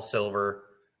outside. They're all silver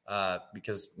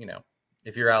because, you know,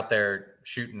 if you're out there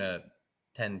shooting a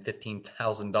 $10,000,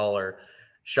 $15,000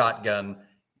 shotgun,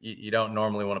 you don't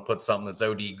normally want to put something that's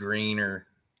OD green or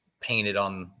painted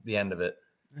on the end of it.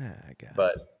 Yeah, I guess.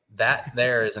 But that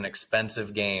there is an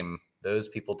expensive game. Those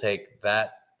people take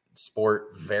that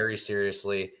sport very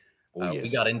seriously. Yes. We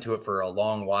got into it for a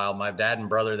long while. My dad and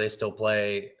brother, they still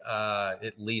play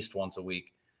at least once a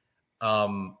week.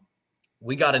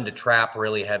 We got into trap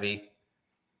really heavy.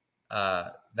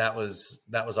 That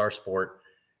was our sport.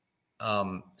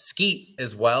 Skeet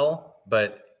as well,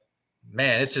 but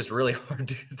man, it's just really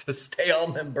hard to stay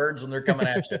on them birds when they're coming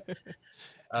at you.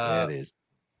 Yeah, it is.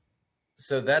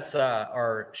 So that's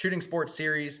our shooting sports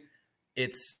series.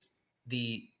 It's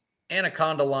the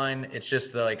Anaconda line. It's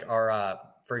just our,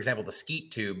 for example, the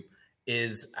skeet tube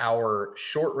is our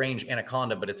short range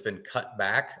Anaconda, but it's been cut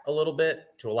back a little bit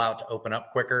to allow it to open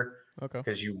up quicker. Okay.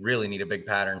 Because you really need a big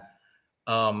pattern.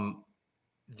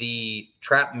 The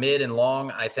trap mid and long,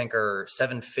 I think, are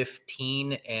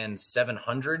 715 and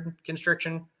 700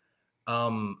 constriction.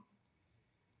 I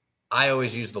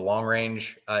always use the long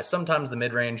range, sometimes the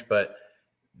mid range, but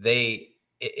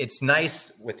it's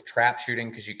nice with trap shooting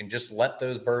because you can just let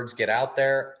those birds get out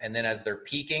there. And then as they're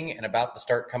peaking and about to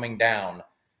start coming down,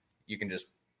 you can just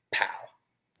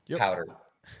powder.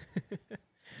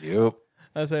 Yep.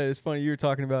 I said it's funny. You were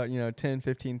talking about, $10,000,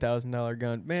 $15,000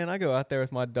 gun. Man, I go out there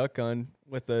with my duck gun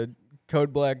with a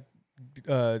code black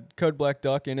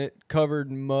duck in it, covered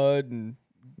in mud, and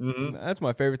that's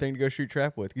my favorite thing to go shoot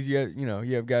trap with because you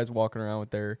have guys walking around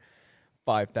with their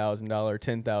 $5,000,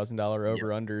 $10,000 over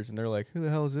unders, and they're like, "Who the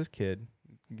hell is this kid?"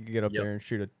 You get up there and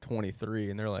shoot a 23,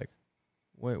 and they're like,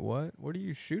 "Wait, what? What are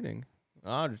you shooting?"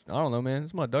 I don't know, man.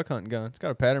 It's my duck hunting gun. It's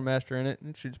got a Patternmaster in it, and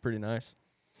it shoots pretty nice.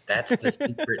 That's the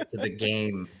secret to the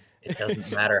game. It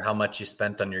doesn't matter how much you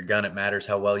spent on your gun. It matters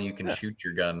how well you can shoot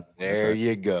your gun. There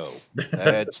you go.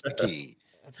 That's the key.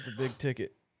 That's the big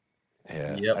ticket.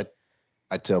 Yeah. Yep.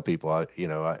 I tell people,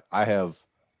 I have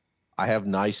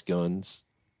nice guns,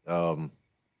 and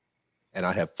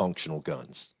I have functional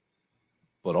guns,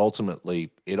 but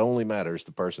ultimately it only matters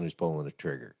the person who's pulling the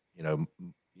trigger.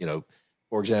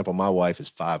 For example, my wife is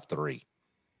 5'3".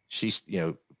 She's,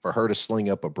 for her to sling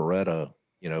up a Beretta,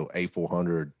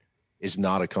 A400 is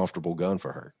not a comfortable gun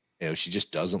for her. She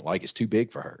just doesn't like, it's too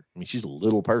big for her. I mean, she's a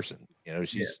little person,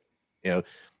 she's,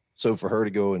 so for her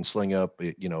to go and sling up,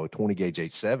 a 20 gauge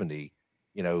 870,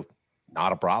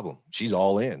 not a problem. She's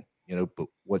all in, but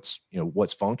what's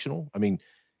functional? I mean,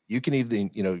 you can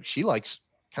even, she likes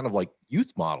kind of like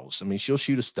youth models. I mean, she'll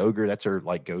shoot a Stoger. That's her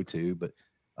like go-to, but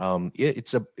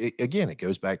again, it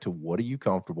goes back to what are you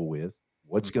comfortable with?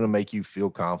 What's going to make you feel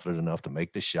confident enough to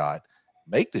make the shot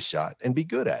and be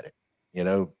good at it,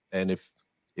 and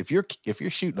if you're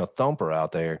shooting a thumper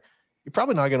out there, you're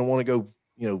probably not going to want to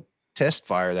go, test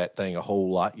fire that thing a whole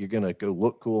lot. You're going to go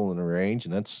look cool in the range,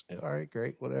 and that's all right,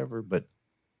 great, whatever. But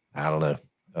I don't know.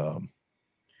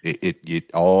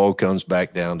 It all comes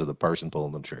back down to the person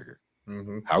pulling the trigger.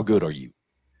 Mm-hmm. How good are you?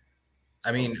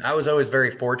 I mean, I was always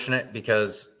very fortunate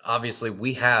because obviously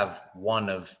we have one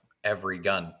of every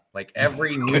gun. Like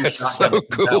every new shotgun so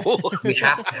cool. we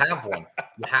have to have one.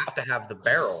 You have to have the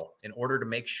barrel in order to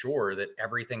make sure that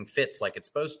everything fits like it's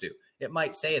supposed to. It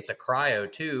might say it's a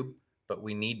cryo tube, but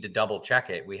we need to double check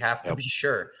it. We have to be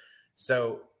sure.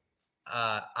 So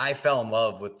I fell in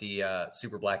love with the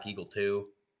Super Black Eagle 2.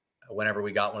 Whenever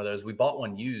we got one of those, we bought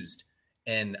one used,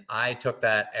 and I took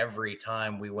that every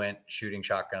time we went shooting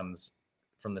shotguns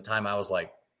from the time I was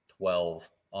like 12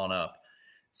 on up.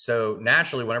 So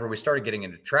naturally, whenever we started getting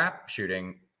into trap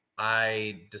shooting,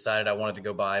 I decided I wanted to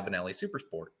go buy a Benelli Super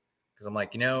Sport because I'm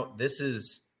like,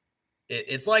 it's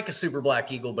like a Super Black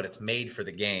Eagle, but it's made for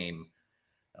the game.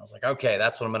 And I was like, okay,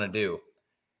 that's what I'm going to do.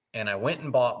 And I went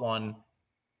and bought one,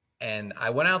 and I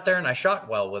went out there and I shot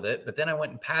well with it, but then I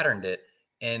went and patterned it.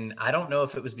 And I don't know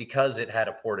if it was because it had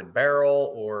a ported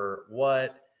barrel or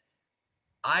what.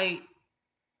 I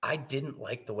didn't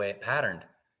like the way it patterned.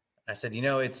 I said,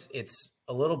 it's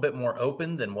a little bit more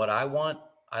open than what I want.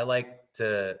 I like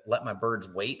to let my birds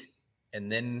wait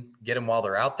and then get them while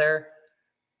they're out there.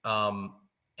 And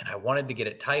I wanted to get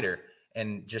it tighter.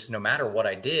 And just no matter what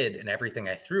I did and everything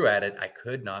I threw at it, I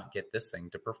could not get this thing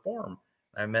to perform.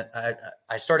 I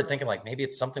started thinking like maybe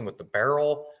it's something with the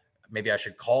barrel. Maybe I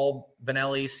should call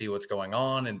Benelli, see what's going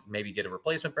on, and maybe get a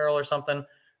replacement barrel or something.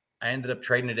 I ended up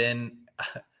trading it in.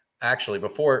 Actually,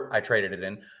 before I traded it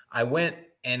in, I went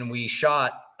and we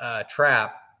shot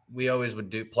trap. We always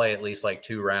would play at least like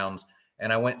 2 rounds,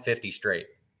 and I went 50 straight.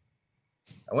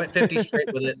 with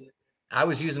it. I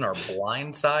was using our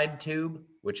blindside tube,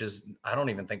 which is, I don't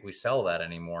even think we sell that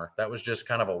anymore. That was just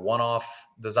kind of a one-off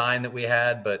design that we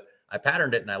had, but I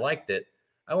patterned it and I liked it.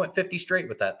 I went 50 straight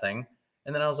with that thing.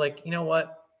 And then I was like, you know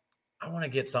what? I want to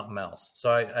get something else.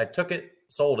 So I took it,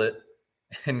 sold it,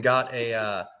 and got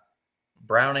a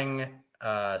Browning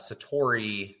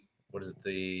Satori. What is it?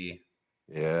 The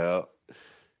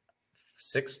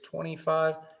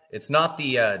 625. It's not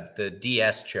the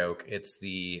DS choke. It's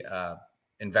the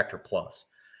Invector Plus.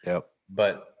 Yep.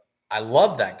 But I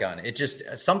love that gun. It just,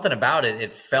 something about it.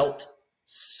 It felt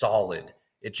solid.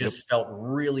 It just felt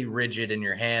really rigid in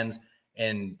your hands.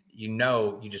 And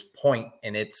you just point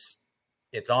and it's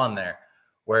on there.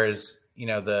 Whereas,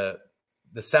 the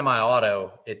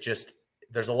semi-auto,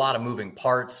 there's a lot of moving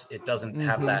parts. It doesn't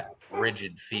have that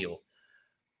rigid feel.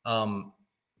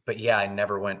 But yeah, I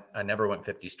never went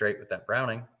 50 straight with that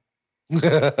Browning.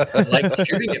 I liked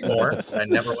shooting it more, but I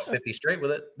never went 50 straight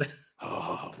with it.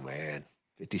 Oh man,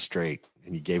 50 straight,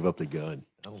 and you gave up the gun.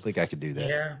 I don't think I could do that.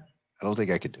 Yeah. I don't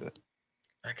think I could do it.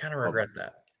 I kind of regret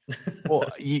that. Well,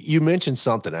 you mentioned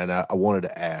something, and I wanted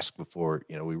to ask before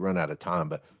we run out of time.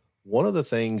 But one of the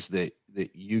things that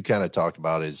you kind of talked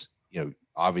about is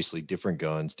obviously different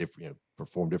guns, different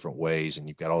perform different ways, and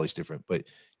you've got all these different. But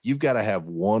you've got to have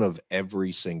one of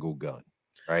every single gun,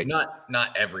 right?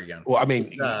 Not every gun. Well, I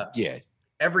mean, yeah.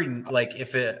 Every, like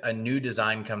if a new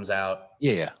design comes out,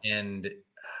 and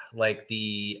like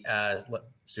the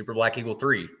Super Black Eagle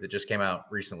 3 that just came out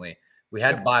recently, we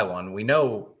had to buy one. We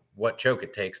know what choke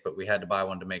it takes, but we had to buy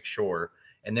one to make sure.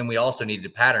 And then we also needed to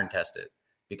pattern test it,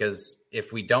 because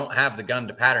if we don't have the gun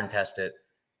to pattern test it,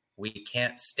 we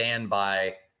can't stand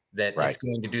by that it's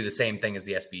going to do the same thing as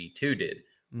the SBE2 did.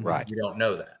 Right. We don't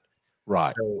know that.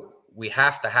 Right. So we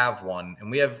have to have one, and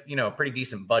we have, a pretty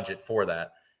decent budget for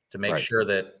that to make sure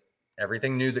that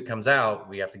everything new that comes out,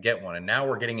 we have to get one. And now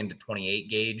we're getting into 28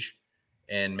 gauge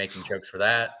and making chokes for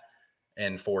that,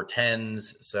 and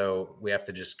 410s. So we have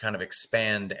to just kind of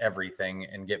expand everything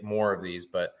and get more of these.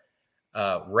 But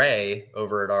Ray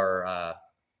over at our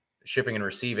shipping and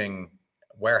receiving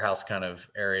warehouse kind of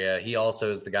area, he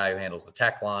also is the guy who handles the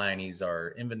tech line. He's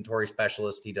our inventory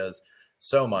specialist. He does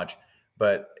so much.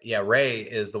 But yeah, Ray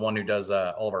is the one who does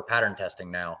all of our pattern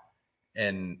testing now.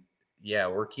 And yeah,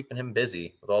 we're keeping him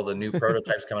busy with all the new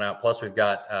prototypes coming out. Plus, we've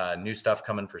got new stuff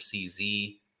coming for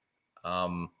CZ.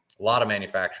 A lot of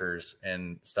manufacturers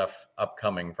and stuff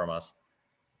upcoming from us.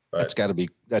 But that's got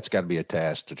to be a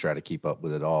task to try to keep up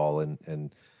with it all,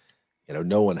 and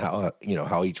knowing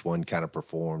how each one kind of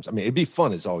performs. I mean, it'd be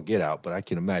fun as all get out, but I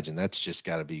can imagine that's just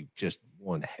got to be just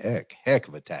one heck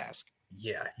of a task.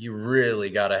 Yeah, you really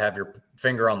got to have your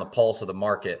finger on the pulse of the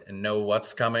market and know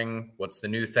what's coming, what's the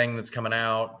new thing that's coming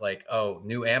out. Like, oh,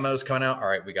 new ammo's coming out. All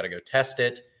right, we got to go test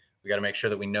it. We got to make sure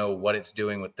that we know what it's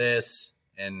doing with this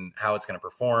and how it's going to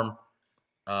perform.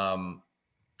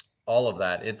 All of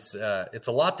that. It's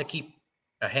a lot to keep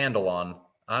a handle on.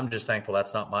 I'm just thankful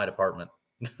that's not my department.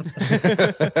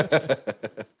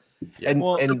 and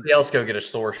somebody else go get a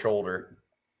sore shoulder.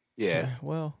 Yeah.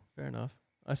 Well, fair enough.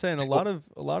 I say, and a lot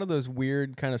of those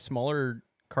weird kind of smaller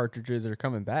cartridges are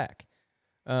coming back.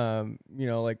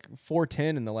 Like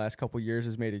 410 in the last couple of years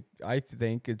I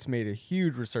think it's made a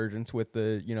huge resurgence with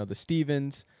the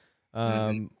Stevens.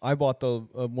 I bought the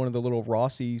one of the little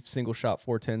Rossi single shot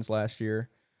 410s last year.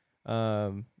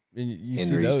 You Henry's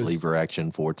see those lever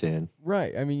action 410.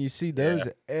 Right. I mean, you see those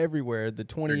everywhere. The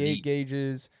 28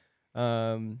 gauges,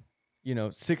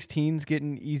 16s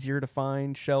getting easier to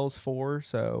find shells for.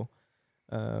 So,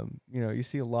 you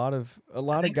see a lot of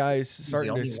guys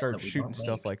starting to start shooting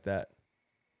stuff like that.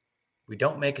 We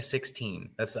don't make a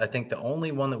 16. That's, I think, the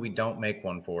only one that we don't make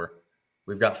one for.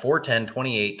 We've got 410,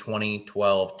 28, 20,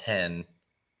 12, 10,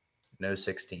 no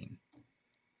 16.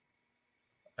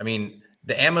 I mean,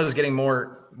 the ammo is getting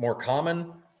more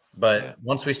common, but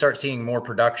once we start seeing more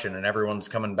production and everyone's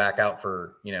coming back out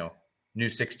for, new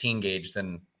 16 gauge,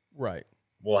 then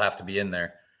we'll have to be in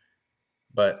there.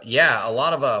 But yeah, a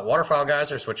lot of waterfowl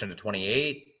guys are switching to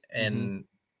 28, and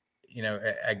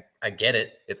I get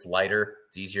it. It's lighter,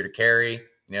 it's easier to carry.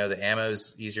 The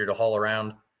ammo's easier to haul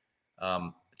around.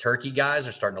 Turkey guys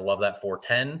are starting to love that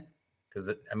 410 because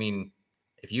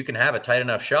if you can have a tight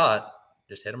enough shot,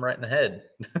 just hit them right in the head.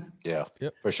 Yeah,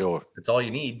 for sure. It's all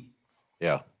you need.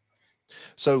 Yeah.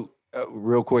 So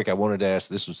real quick, I wanted to ask,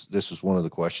 this was one of the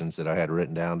questions that I had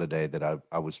written down today that I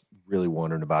was really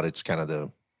wondering about. It's kind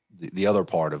of the other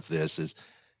part of this is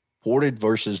ported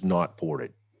versus not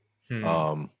ported.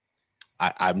 I'm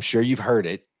sure you've heard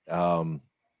it.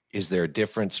 Is there a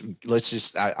difference? Let's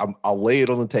just, I'll lay it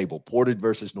on the table. Ported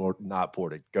versus not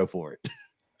ported. Go for it.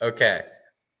 Okay.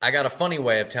 I got a funny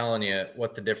way of telling you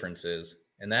what the difference is.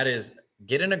 And that is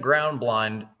get in a ground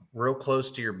blind real close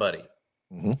to your buddy.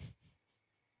 Mm-hmm.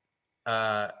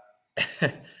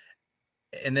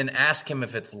 And then ask him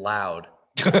if it's loud.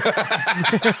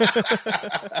 The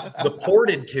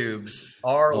ported tubes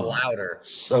are louder.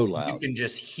 So loud. You can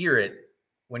just hear it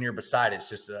when you're beside it. It's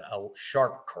just a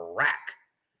sharp crack.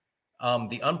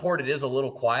 The unported is a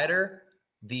little quieter.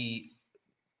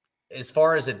 As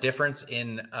far as a difference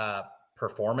in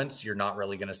performance, you're not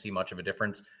really going to see much of a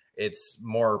difference. It's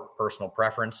more personal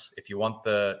preference. If you want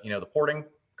the porting,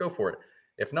 go for it.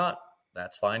 If not,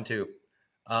 that's fine too.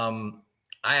 I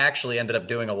actually ended up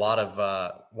doing a lot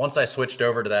of, once I switched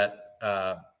over to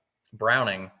that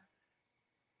Browning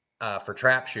for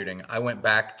trap shooting, I went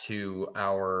back to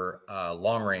our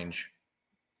long range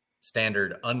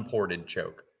standard unported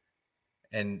choke.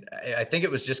 And I think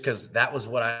it was just because that was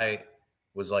what I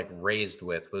was like raised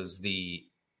with, was the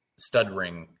stud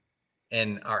ring.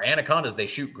 And our Anacondas, they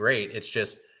shoot great. It's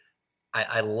just,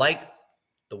 I like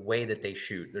the way that they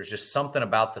shoot. There's just something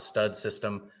about the stud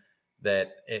system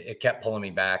that it kept pulling me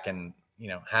back, and,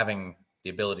 having the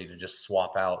ability to just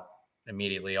swap out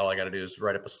immediately. All I got to do is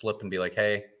write up a slip and be like,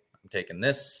 hey, I'm taking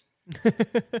this.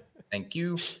 Thank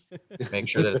you. Make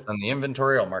sure that it's on the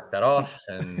inventory. I'll mark that off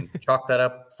and chalk that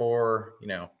up for,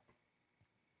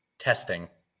 testing.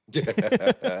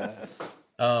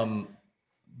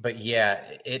 But yeah,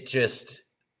 it just,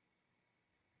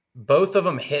 both of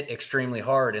them hit extremely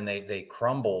hard, and they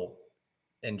crumble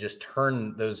and just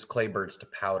turn those clay birds to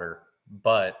powder.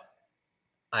 But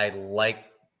I like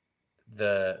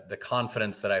the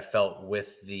confidence that I felt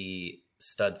with the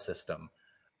stud system.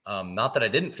 Not that I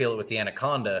didn't feel it with the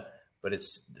Anaconda, but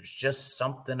there's just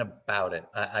something about it.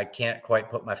 I can't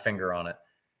quite put my finger on it.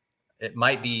 It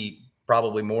might be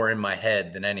probably more in my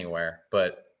head than anywhere,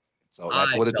 but so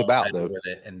that's what it's about, though. With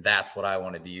it, and that's what I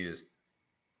wanted to use.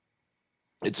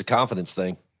 It's a confidence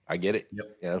thing. I get it.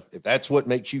 Yep. If that's what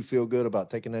makes you feel good about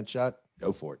taking that shot,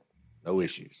 go for it. No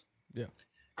issues. Yeah.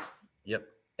 Yep.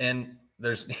 And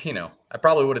there's, I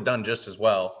probably would have done just as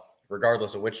well,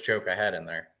 regardless of which choke I had in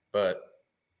there, but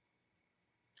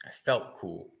I felt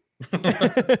cool.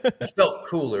 I felt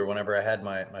cooler whenever I had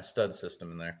my stud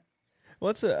system in there. Well,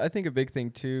 that's I think a big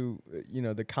thing too,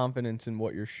 the confidence in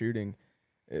what you're shooting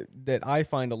that I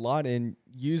find a lot in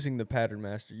using the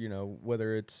Patternmaster,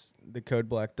 whether it's the Code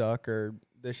Black Duck or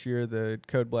this year the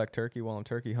Code Black Turkey while I'm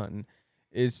turkey hunting,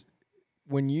 is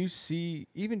when you see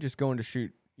even just going to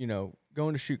shoot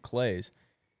clays.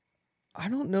 I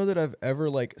don't know that I've ever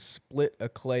like split a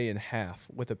clay in half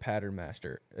with a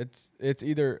Patternmaster. It's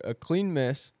either a clean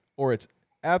miss or it's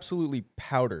absolutely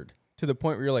powdered to the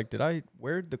point where you're like,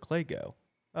 where'd the clay go?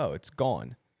 Oh, it's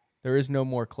gone. There is no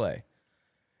more clay.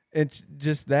 It's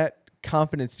just that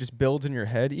confidence just builds in your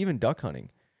head, even duck hunting.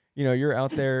 You're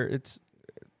out there, it's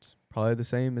probably the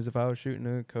same as if I was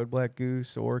shooting a Code Black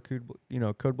Goose or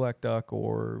Code Black Duck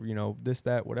or, this,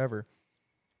 that, whatever.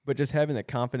 But just having that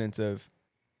confidence of,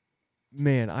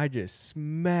 man, I just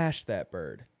smashed that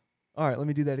bird. All right, let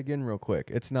me do that again real quick.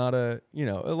 It's not a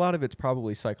lot of it's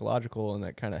probably psychological and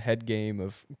that kind of head game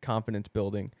of confidence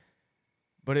building,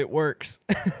 but it works.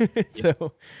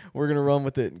 So we're going to run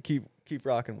with it and keep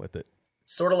rocking with it.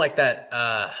 Sort of like that,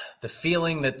 the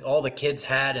feeling that all the kids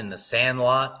had in the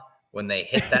Sandlot when they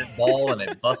hit that ball and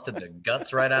it busted the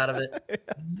guts right out of it.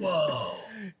 Whoa.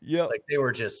 Yeah. Like they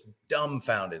were just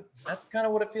dumbfounded. That's kind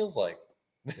of what it feels like.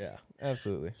 Yeah,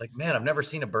 absolutely. Like, man, I've never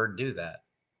seen a bird do that.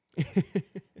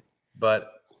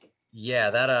 But yeah,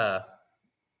 that,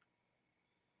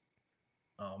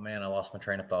 oh man, I lost my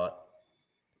train of thought.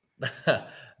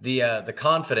 The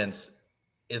confidence,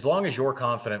 as long as you're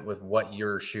confident with what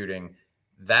you're shooting,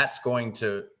 that's going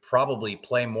to probably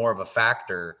play more of a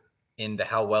factor into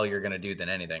how well you're going to do than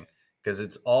anything, because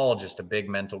it's all just a big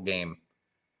mental game.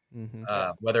 Mm-hmm.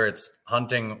 Whether it's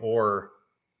hunting or,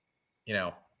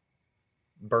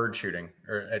 bird shooting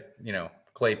or,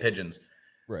 clay pigeons.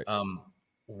 Right.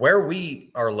 Where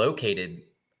we are located,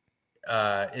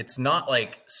 it's not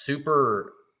like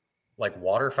super like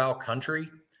waterfowl country.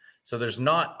 So there's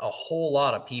not a whole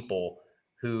lot of people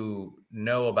who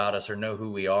know about us or know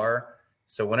who we are.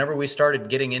 So whenever we started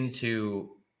getting into,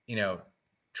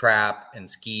 trap and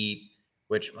skeet,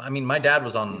 which, I mean, my dad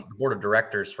was on the board of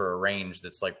directors for a range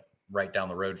that's like right down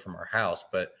the road from our house,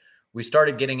 but we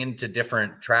started getting into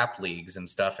different trap leagues and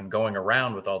stuff and going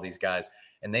around with all these guys.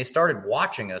 And they started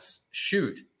watching us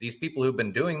shoot, these people who've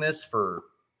been doing this for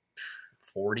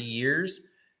 40 years.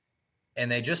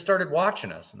 And they just started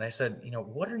watching us and they said,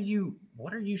 what are you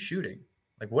shooting?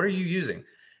 Like, what are you using?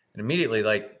 And immediately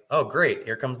like, oh, great.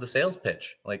 Here comes the sales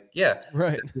pitch. Like, yeah,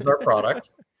 right. This is our product.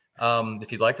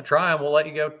 If you'd like to try them, we'll let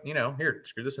you go, here,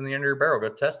 screw this in the end of your barrel, go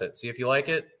test it. See if you like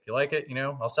it. If you like it,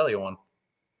 I'll sell you one.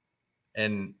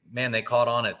 And man, they caught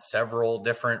on at several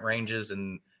different ranges.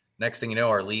 And next thing you know,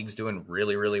 our league's doing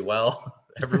really, really well.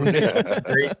 Everybody's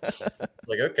great. It's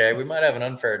like, okay, we might have an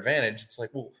unfair advantage. It's like,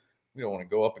 well, we don't want to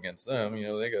go up against them.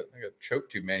 They got choke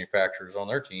tube manufacturers on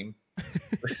their team.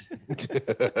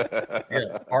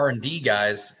 Yeah, R&D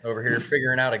guys over here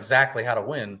figuring out exactly how to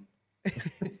win.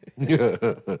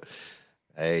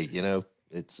 Hey,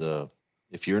 it's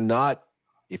if you're not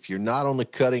on the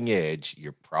cutting edge,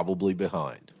 you're probably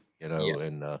behind.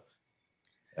 And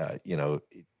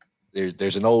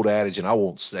there's an old adage, and I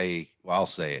won't say. Well, I'll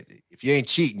say it: if you ain't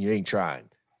cheating, you ain't trying.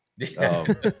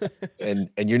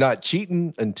 And you're not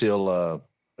cheating until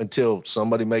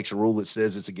somebody makes a rule that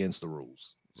says it's against the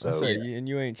rules. So and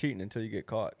you ain't cheating until you get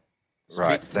caught.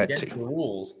 Right. Speaking against the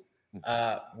rules.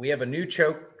 We have a new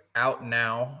choke out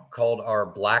now called our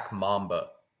Black Mamba.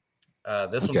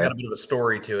 This one's got a bit of a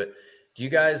story to it. Do you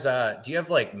guys do you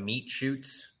have like meat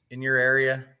shoots in your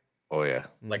area? Oh yeah.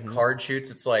 Like card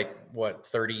shoots. It's like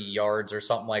 30 yards or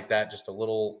something like that. Just a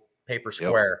little paper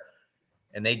square. Yep.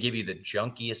 And they give you the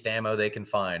junkiest ammo they can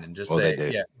find and just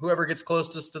say, yeah, whoever gets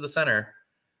closest to the center.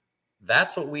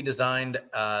 That's what we designed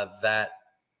the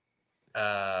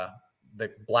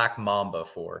Black Mamba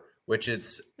for, which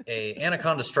it's a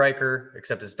Anaconda striker,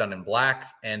 except it's done in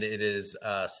black and it is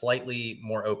slightly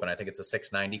more open. I think it's a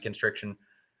 690 constriction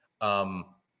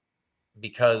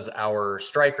because our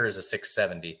striker is a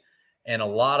 670. And a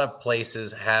lot of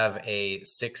places have a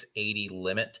 680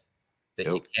 limit that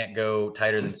you can't go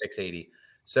tighter than 680.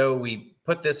 So we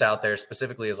put this out there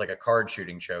specifically as like a card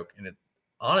shooting choke. And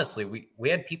honestly, we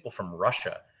had people from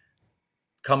Russia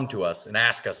come to us and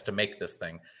ask us to make this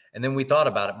thing. And then we thought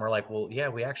about it and we're like, well, yeah,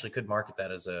 we actually could market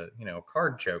that as a,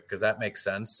 card choke because that makes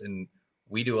sense. And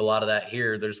we do a lot of that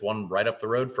here. There's one right up the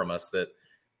road from us that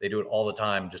they do it all the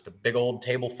time. Just a big old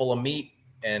table full of meat.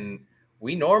 And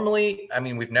we normally,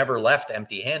 we've never left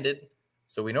empty handed.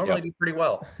 So we normally do pretty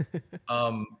well.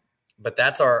 but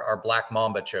that's our Black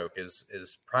Mamba choke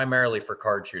is primarily for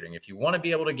card shooting. If you want to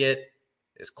be able to get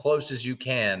as close as you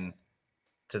can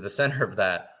to the center of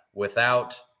that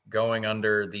without going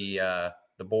under the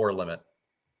bore limit,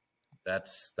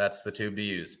 that's the tube to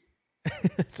use.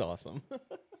 It's awesome.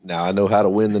 Now I know how to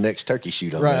win the next turkey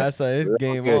shoot on Right, that. I say it's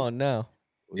game good. on now.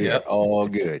 Yeah, all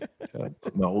good. I'll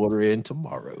put my order in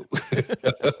tomorrow.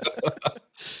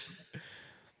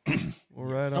 Well,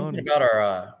 right Something on.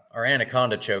 about our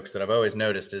anaconda chokes that I've always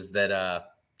noticed is that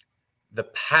the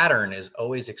pattern is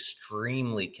always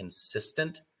extremely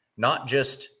consistent. Not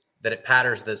just that it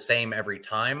patterns the same every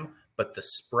time, but the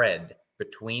spread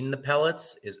between the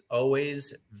pellets is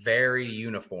always very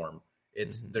uniform.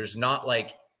 There's not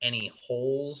like any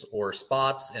holes or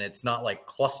spots, and it's not like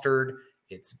clustered.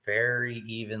 It's very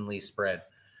evenly spread.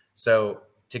 So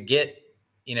to get,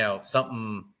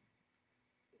 something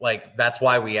like, that's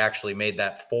why we actually made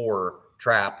that for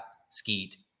trap,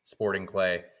 skeet, sporting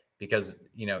clay, because,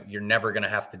 you're never going to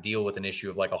have to deal with an issue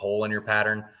of like a hole in your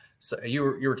pattern. So you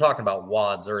were talking about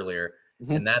wads earlier,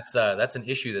 and that's an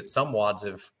issue that some wads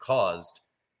have caused,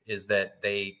 is that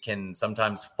they can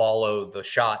sometimes follow the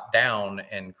shot down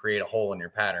and create a hole in your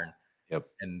pattern. Yep.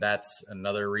 And that's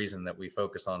another reason that we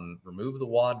focus on remove the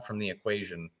wad from the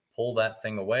equation, pull that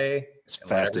thing away as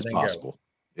fast as possible.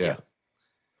 Yeah.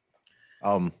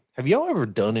 Have y'all ever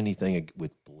done anything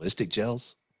with ballistic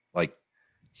gels? Like,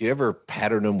 you ever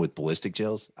pattern them with ballistic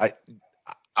gels? I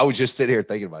was just sitting here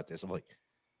thinking about this. I'm like,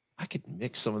 I could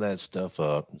mix some of that stuff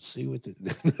up and see what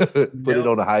put it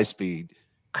on a high speed.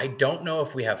 I don't know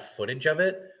if we have footage of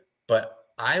it, but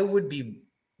I would be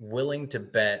willing to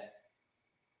bet.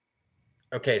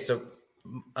 Okay, so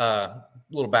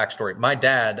little backstory. My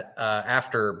dad,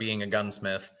 after being a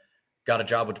gunsmith, got a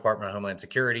job with Department of Homeland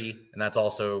Security, and that's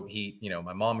also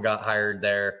my mom got hired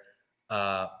there.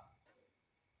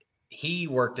 He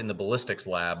worked in the ballistics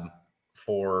lab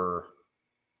for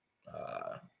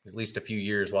at least a few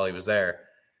years while he was there.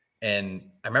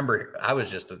 And I remember I was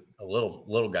just a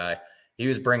little guy. He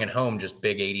was bringing home just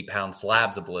big 80-pound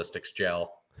slabs of ballistics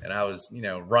gel. And I was,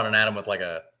 running at him with like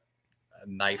a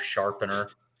knife sharpener.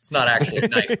 It's not actually a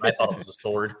knife. I thought it was a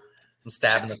sword. I'm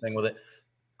stabbing the thing with it.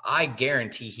 I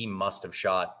guarantee he must have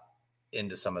shot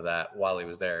into some of that while he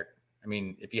was there. I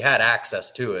mean, if you had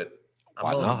access to it, I'm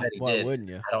willing to bet he did. Wouldn't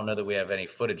you? I don't know that we have any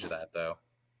footage of that, though.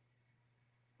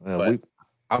 Well,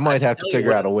 I might have to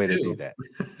figure out a way to do that.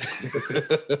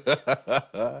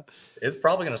 It's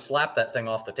probably going to slap that thing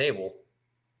off the table.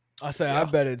 I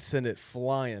bet it'd send it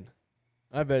flying.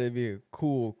 I bet it'd be a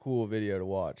cool video to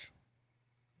watch.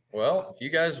 Well, if you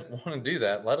guys want to do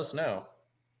that, let us know.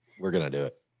 We're going to do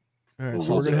it. All right,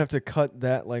 so we're going to have to cut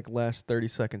that last 30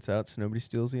 seconds out so nobody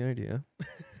steals the idea.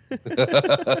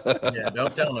 Yeah,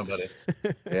 don't tell nobody.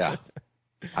 Yeah.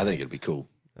 I think it'd be cool.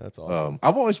 That's awesome.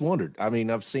 I've always wondered. I mean,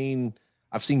 I've seen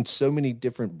so many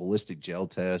different ballistic gel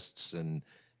tests and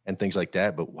things like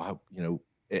that, but why,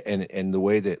 and the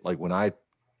way that, like, when I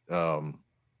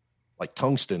like,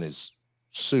 tungsten is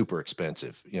super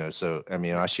expensive, so I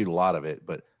mean, I shoot a lot of it,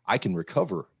 but I can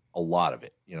recover a lot of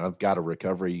it. I've got a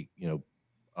recovery,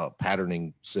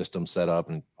 patterning system set up,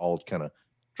 and all kind of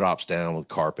drops down with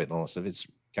carpet and all that stuff. It's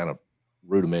kind of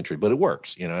rudimentary, but it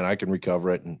works, and I can recover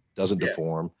it and doesn't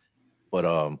deform. But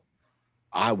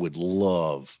I would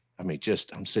love,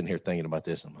 I'm sitting here thinking about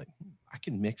this. I'm like, I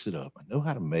can mix it up. I know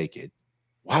how to make it.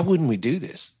 Why wouldn't we do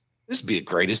this? This would be the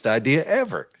greatest idea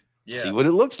ever. Yeah. See what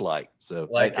it looks like. So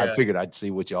I figured I'd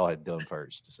see what y'all had done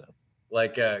first. So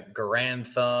like a Garand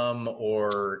Thumb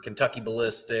or Kentucky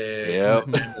Ballistics,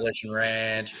 Demolition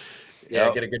Ranch.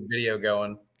 Yeah, get a good video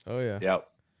going. Oh, yeah. Yep.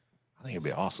 I think it'd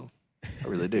be awesome. I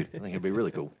really do. I think it'd be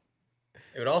really cool.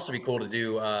 It would also be cool to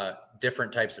do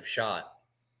different types of shot.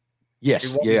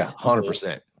 Yes. Yeah.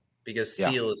 100%. Because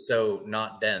steel is so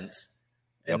not dense.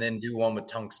 And then do one with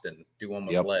tungsten. Do one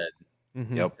with lead.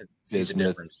 Mm-hmm. Yep. See the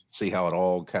difference. See how it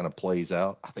all kind of plays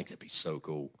out. I think that'd be so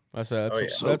cool. I say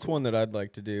that's one that I'd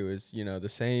like to do is, the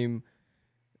same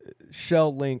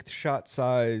shell length, shot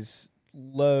size,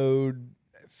 load,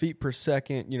 feet per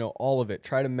second, all of it.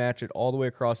 Try to match it all the way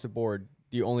across the board.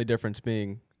 The only difference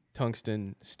being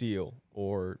tungsten steel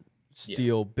or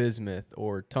steel bismuth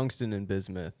or tungsten and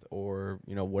bismuth or,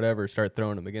 whatever. Start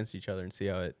throwing them against each other and see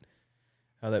how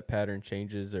that pattern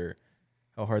changes or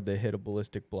how hard they hit a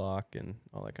ballistic block and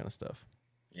all that kind of stuff.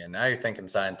 Yeah, now you're thinking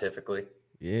scientifically.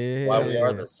 Yeah. Why we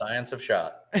are the science of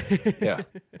shot. Yeah,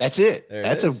 that's it.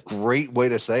 That's a great way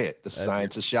to say it. The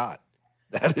science of shot.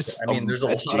 That is. There's a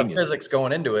lot of physics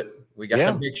going into it. We got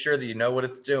to make sure that you know what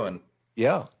it's doing.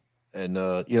 Yeah, And,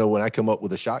 you know, when I come up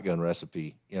with a shotgun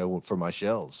recipe, you know, for my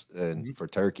shells and for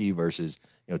turkey versus,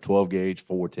 you know, 12 gauge,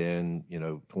 410, you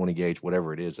know, 20 gauge,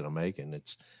 whatever it is that I'm making,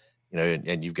 it's, you know,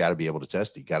 and you've got to be able to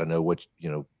test it. You got to know what,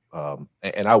 you know,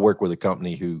 and I work with a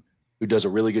company who does a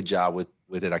really good job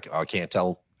with it. I can't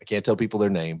tell people their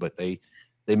name, but they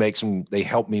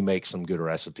help me make some good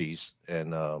recipes,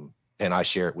 and I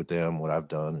share it with them, what I've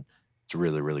done. It's a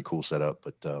really, really cool setup,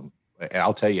 but,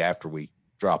 I'll tell you after we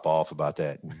drop off about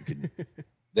that, and you can,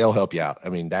 they'll help you out. I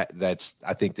mean, I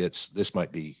think this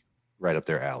might be right up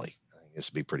their alley. I think this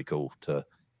would be pretty cool to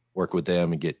work with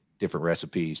them and get different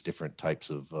recipes, different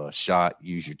types of shot,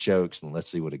 use your chokes, and let's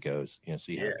see what it goes. You know,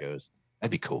 see how it goes.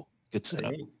 That'd be cool. Good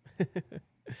setup.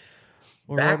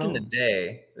 Back in the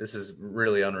day, this is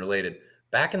really unrelated.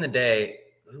 Back in the day,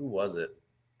 who was it?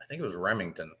 I think it was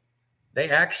Remington.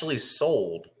 They actually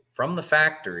sold from the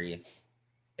factory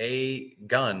a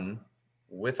gun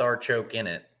with our choke in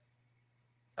it.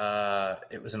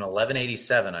 It was an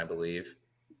 1187, I believe.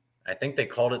 I think they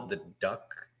called it the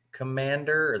Duck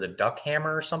Commander or the Duck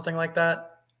Hammer or something like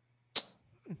that.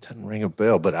 Doesn't ring a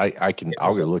bell, but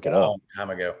I'll go look it up. Time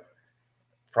ago,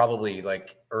 probably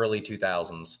like early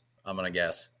 2000s. I'm gonna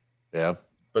guess. Yeah,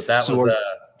 but that was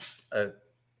a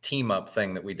team up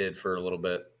thing that we did for a little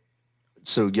bit.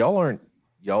 So y'all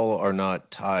are not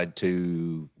tied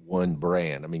to one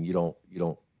brand. I mean, you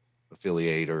don't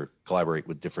affiliate or collaborate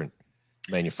with different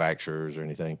manufacturers or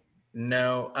anything.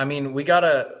 No, I mean, we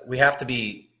have to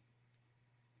be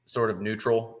sort of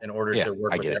neutral in order to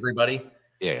work with everybody.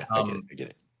 Yeah, I get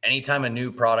it. Anytime a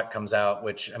new product comes out,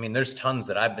 which, I mean, there's tons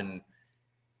that I've been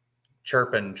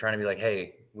chirping, trying to be like,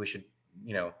 hey, we should,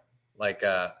 you know, like,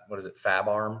 what is it? Fab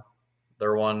Arm.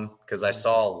 They're one, because I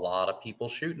saw a lot of people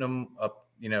shooting them up,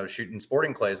 you know, shooting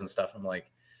sporting clays and stuff. I'm like,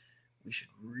 we should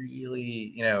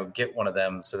really, you know, get one of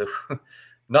them, so that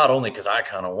not only because I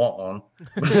kind of want one,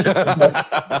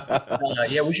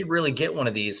 but, yeah, we should really get one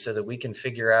of these so that we can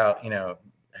figure out, you know,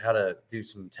 how to do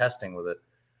some testing with it.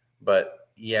 But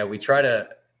yeah, we try to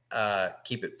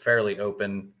keep it fairly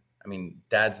open. I mean,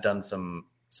 Dad's done some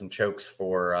chokes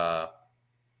for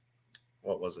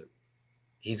what was it?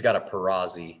 He's got a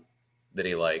Perazzi that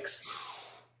he likes.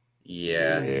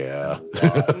 Yeah.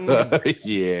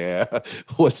 Yeah.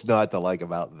 What's not to like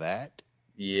about that?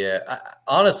 Yeah.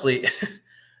 Honestly,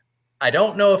 I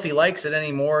don't know if he likes it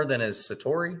any more than his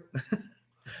Satori,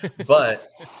 but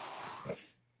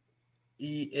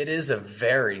it is a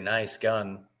very nice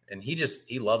gun, and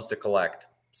he loves to collect.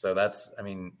 So that's, I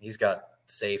mean, he's got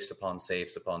safes upon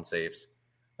safes upon safes.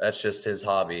 That's just his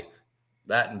hobby.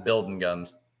 That and building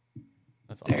guns.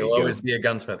 He'll always be a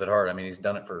gunsmith at heart. I mean, he's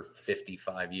done it for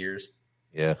 55 years.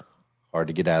 Yeah. Hard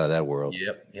to get out of that world.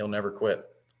 Yep. He'll never quit.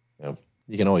 Yeah.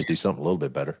 You can always do something a little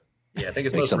bit better. Yeah. I think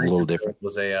his most recent different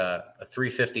was a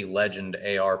 350 Legend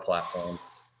AR platform.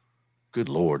 Good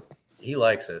Lord. He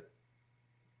likes it.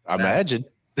 I imagine.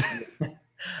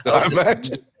 I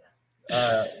imagine.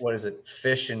 What is it?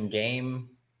 Fish and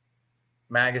Game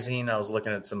magazine. I was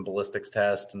looking at some ballistics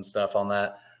tests and stuff on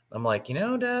that. I'm like, you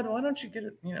know, Dad, why don't you get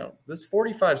it? You know, this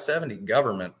 4570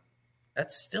 government,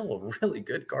 that's still a really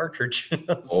good cartridge.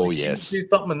 Oh, like, yes. Do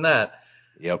something in that.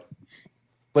 Yep.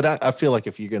 But I feel like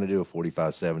if you're going to do a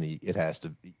 4570, it has to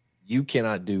be, you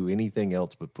cannot do anything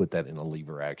else but put that in a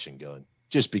lever action gun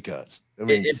just because. I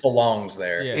mean, it belongs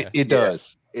there. Yeah. It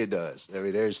does. It does. I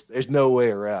mean, there's no way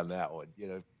around that one. You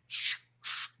know,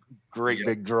 great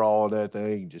big draw on that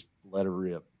thing, just let it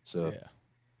rip. So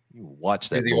you watch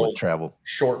that bullet travel.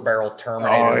 Short barrel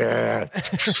Terminator. Oh yeah.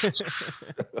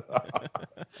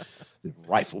 The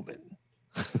rifleman.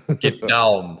 Get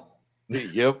down.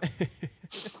 Yep.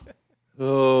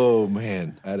 Oh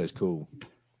man, that is cool.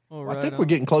 Well, I think we're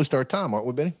getting close to our time, aren't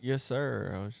we, Benny? Yes,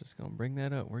 sir. I was just gonna bring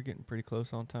that up. We're getting pretty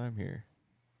close on time here.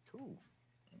 Cool.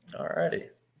 All righty.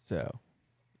 So,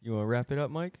 you want to wrap it up,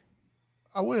 Mike?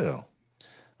 I will.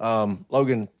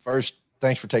 Logan, first,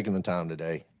 thanks for taking the time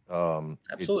today.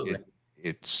 Absolutely.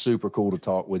 It's super cool to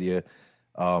talk with you.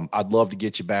 I'd love to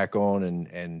get you back on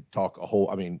and talk a whole.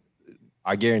 I mean,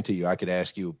 I guarantee you, I could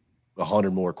ask you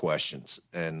 100 more questions.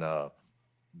 And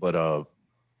but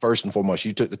first and foremost,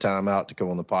 you took the time out to come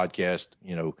on the podcast.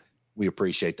 You know, we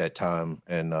appreciate that time,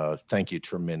 and thank you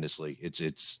tremendously.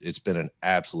 It's been an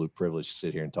absolute privilege to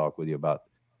sit here and talk with you about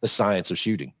the science of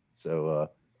shooting. So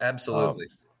absolutely.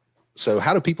 So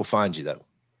how do people find you though?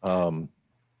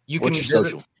 You can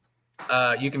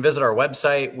visit our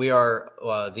website. We are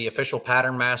the official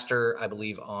Patternmaster, I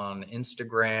believe, on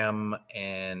Instagram,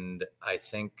 and I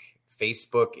think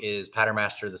Facebook is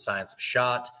Patternmaster, the Science of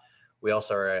Shot. We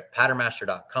also are at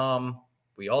patternmaster.com.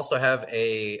 We also have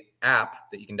a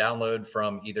app that you can download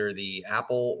from either the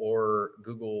Apple or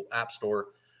Google App Store.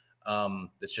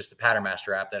 It's just the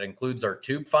Patternmaster app that includes our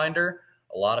tube finder.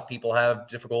 A lot of people have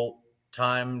difficult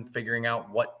time figuring out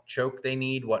what choke they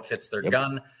need, what fits their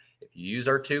gun. If you use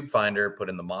our tube finder, put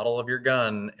in the model of your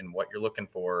gun and what you're looking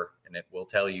for, and it will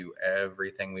tell you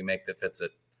everything we make that fits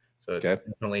it. So it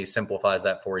definitely simplifies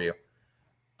that for you.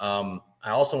 I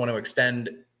also want to extend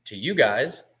to you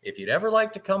guys, if you'd ever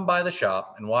like to come by the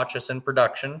shop and watch us in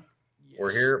production,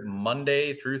 we're here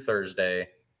Monday through Thursday,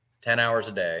 10 hours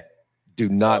a day. Do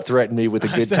not threaten me with a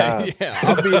good time. Yeah,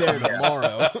 I'll be there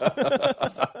tomorrow.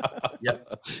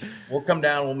 Yep. We'll come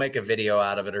down. We'll make a video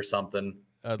out of it or something.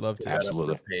 I'd love to.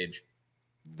 Absolutely. Page.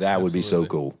 That would be so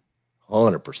cool.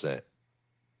 100%.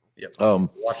 Yep.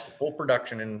 Watch the full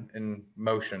production in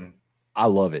motion. I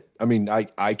love it. I mean,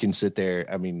 I can sit there.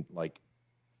 I mean, like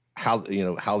how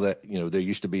that, there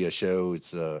used to be a show.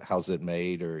 It's How's It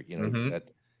Made? Or, that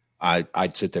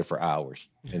I'd sit there for hours.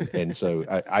 And so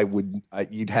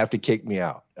you'd have to kick me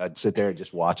out. I'd sit there and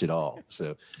just watch it all.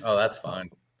 So, oh, that's fine.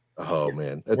 Oh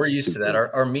man, we're used to that. Cool.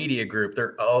 Our media group,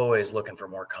 they're always looking for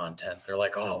more content. They're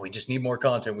like, oh, we just need more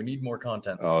content. We need more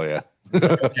content. Oh yeah.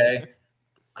 Okay.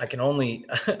 I can only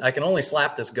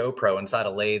slap this GoPro inside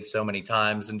a lathe so many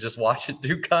times and just watch it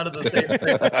do kind of the same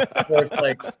thing. Where it's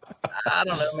like, I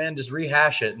don't know, man, just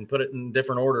rehash it and put it in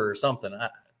different order or something.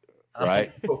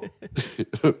 Right. Put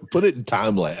it in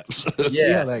time lapse.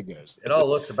 See how that goes. It all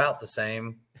looks about the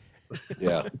same.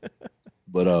 Yeah.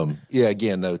 But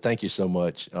again, though, thank you so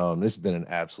much. This has been an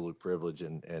absolute privilege,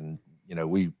 and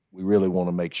we really want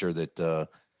to make sure that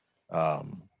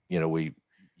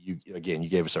you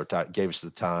gave us our time, gave us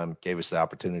the time, gave us the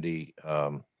opportunity.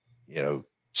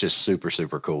 Just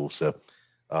super cool. So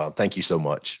thank you so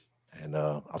much, and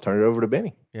I'll turn it over to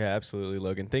Benny. Yeah, absolutely,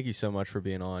 Logan. Thank you so much for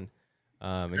being on.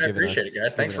 I appreciate it,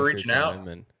 guys. Thanks for reaching out.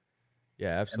 And,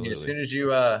 yeah, absolutely. I mean, as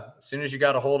soon as you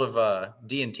got a hold of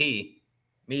D&T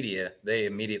Media, they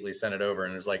immediately sent it over,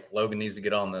 and it was like, Logan needs to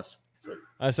get on this. So,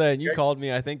 I say, and you called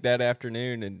me, I think, that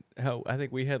afternoon, and I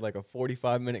think we had like a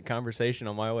 45-minute conversation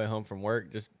on my way home from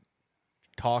work, just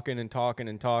talking. I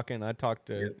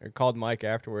called Mike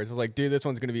afterwards. I was like, dude, this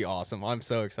one's going to be awesome. I'm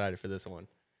so excited for this one.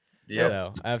 Yeah.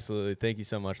 So, absolutely. Thank you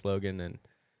so much, Logan, and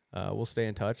we'll stay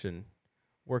in touch and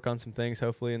work on some things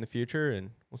hopefully in the future,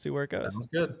 and we'll see where it goes. Sounds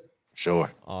good. Sure.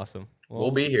 Awesome. Well,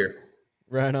 we'll be here.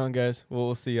 Right on, guys.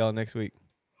 We'll see y'all next week.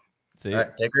 See you. All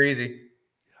right, take her easy.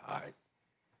 All right.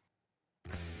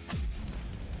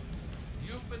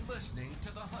 You've been listening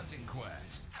to The Hunting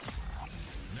Quest.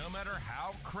 No matter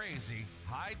how crazy,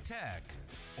 high-tech,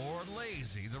 or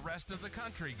lazy the rest of the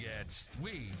country gets,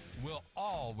 we will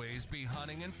always be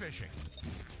hunting and fishing.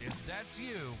 If that's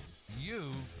you,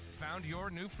 you've found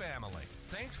your new family.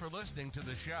 Thanks for listening to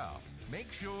the show.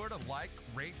 Make sure to like,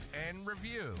 rate, and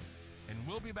review. And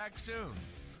we'll be back soon.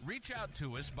 Reach out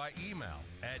to us by email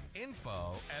at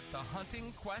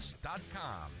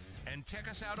info@thehuntingquest.com. And check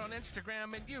us out on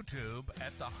Instagram and YouTube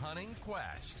at The Hunting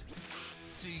Quest.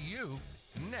 See you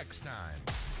next time.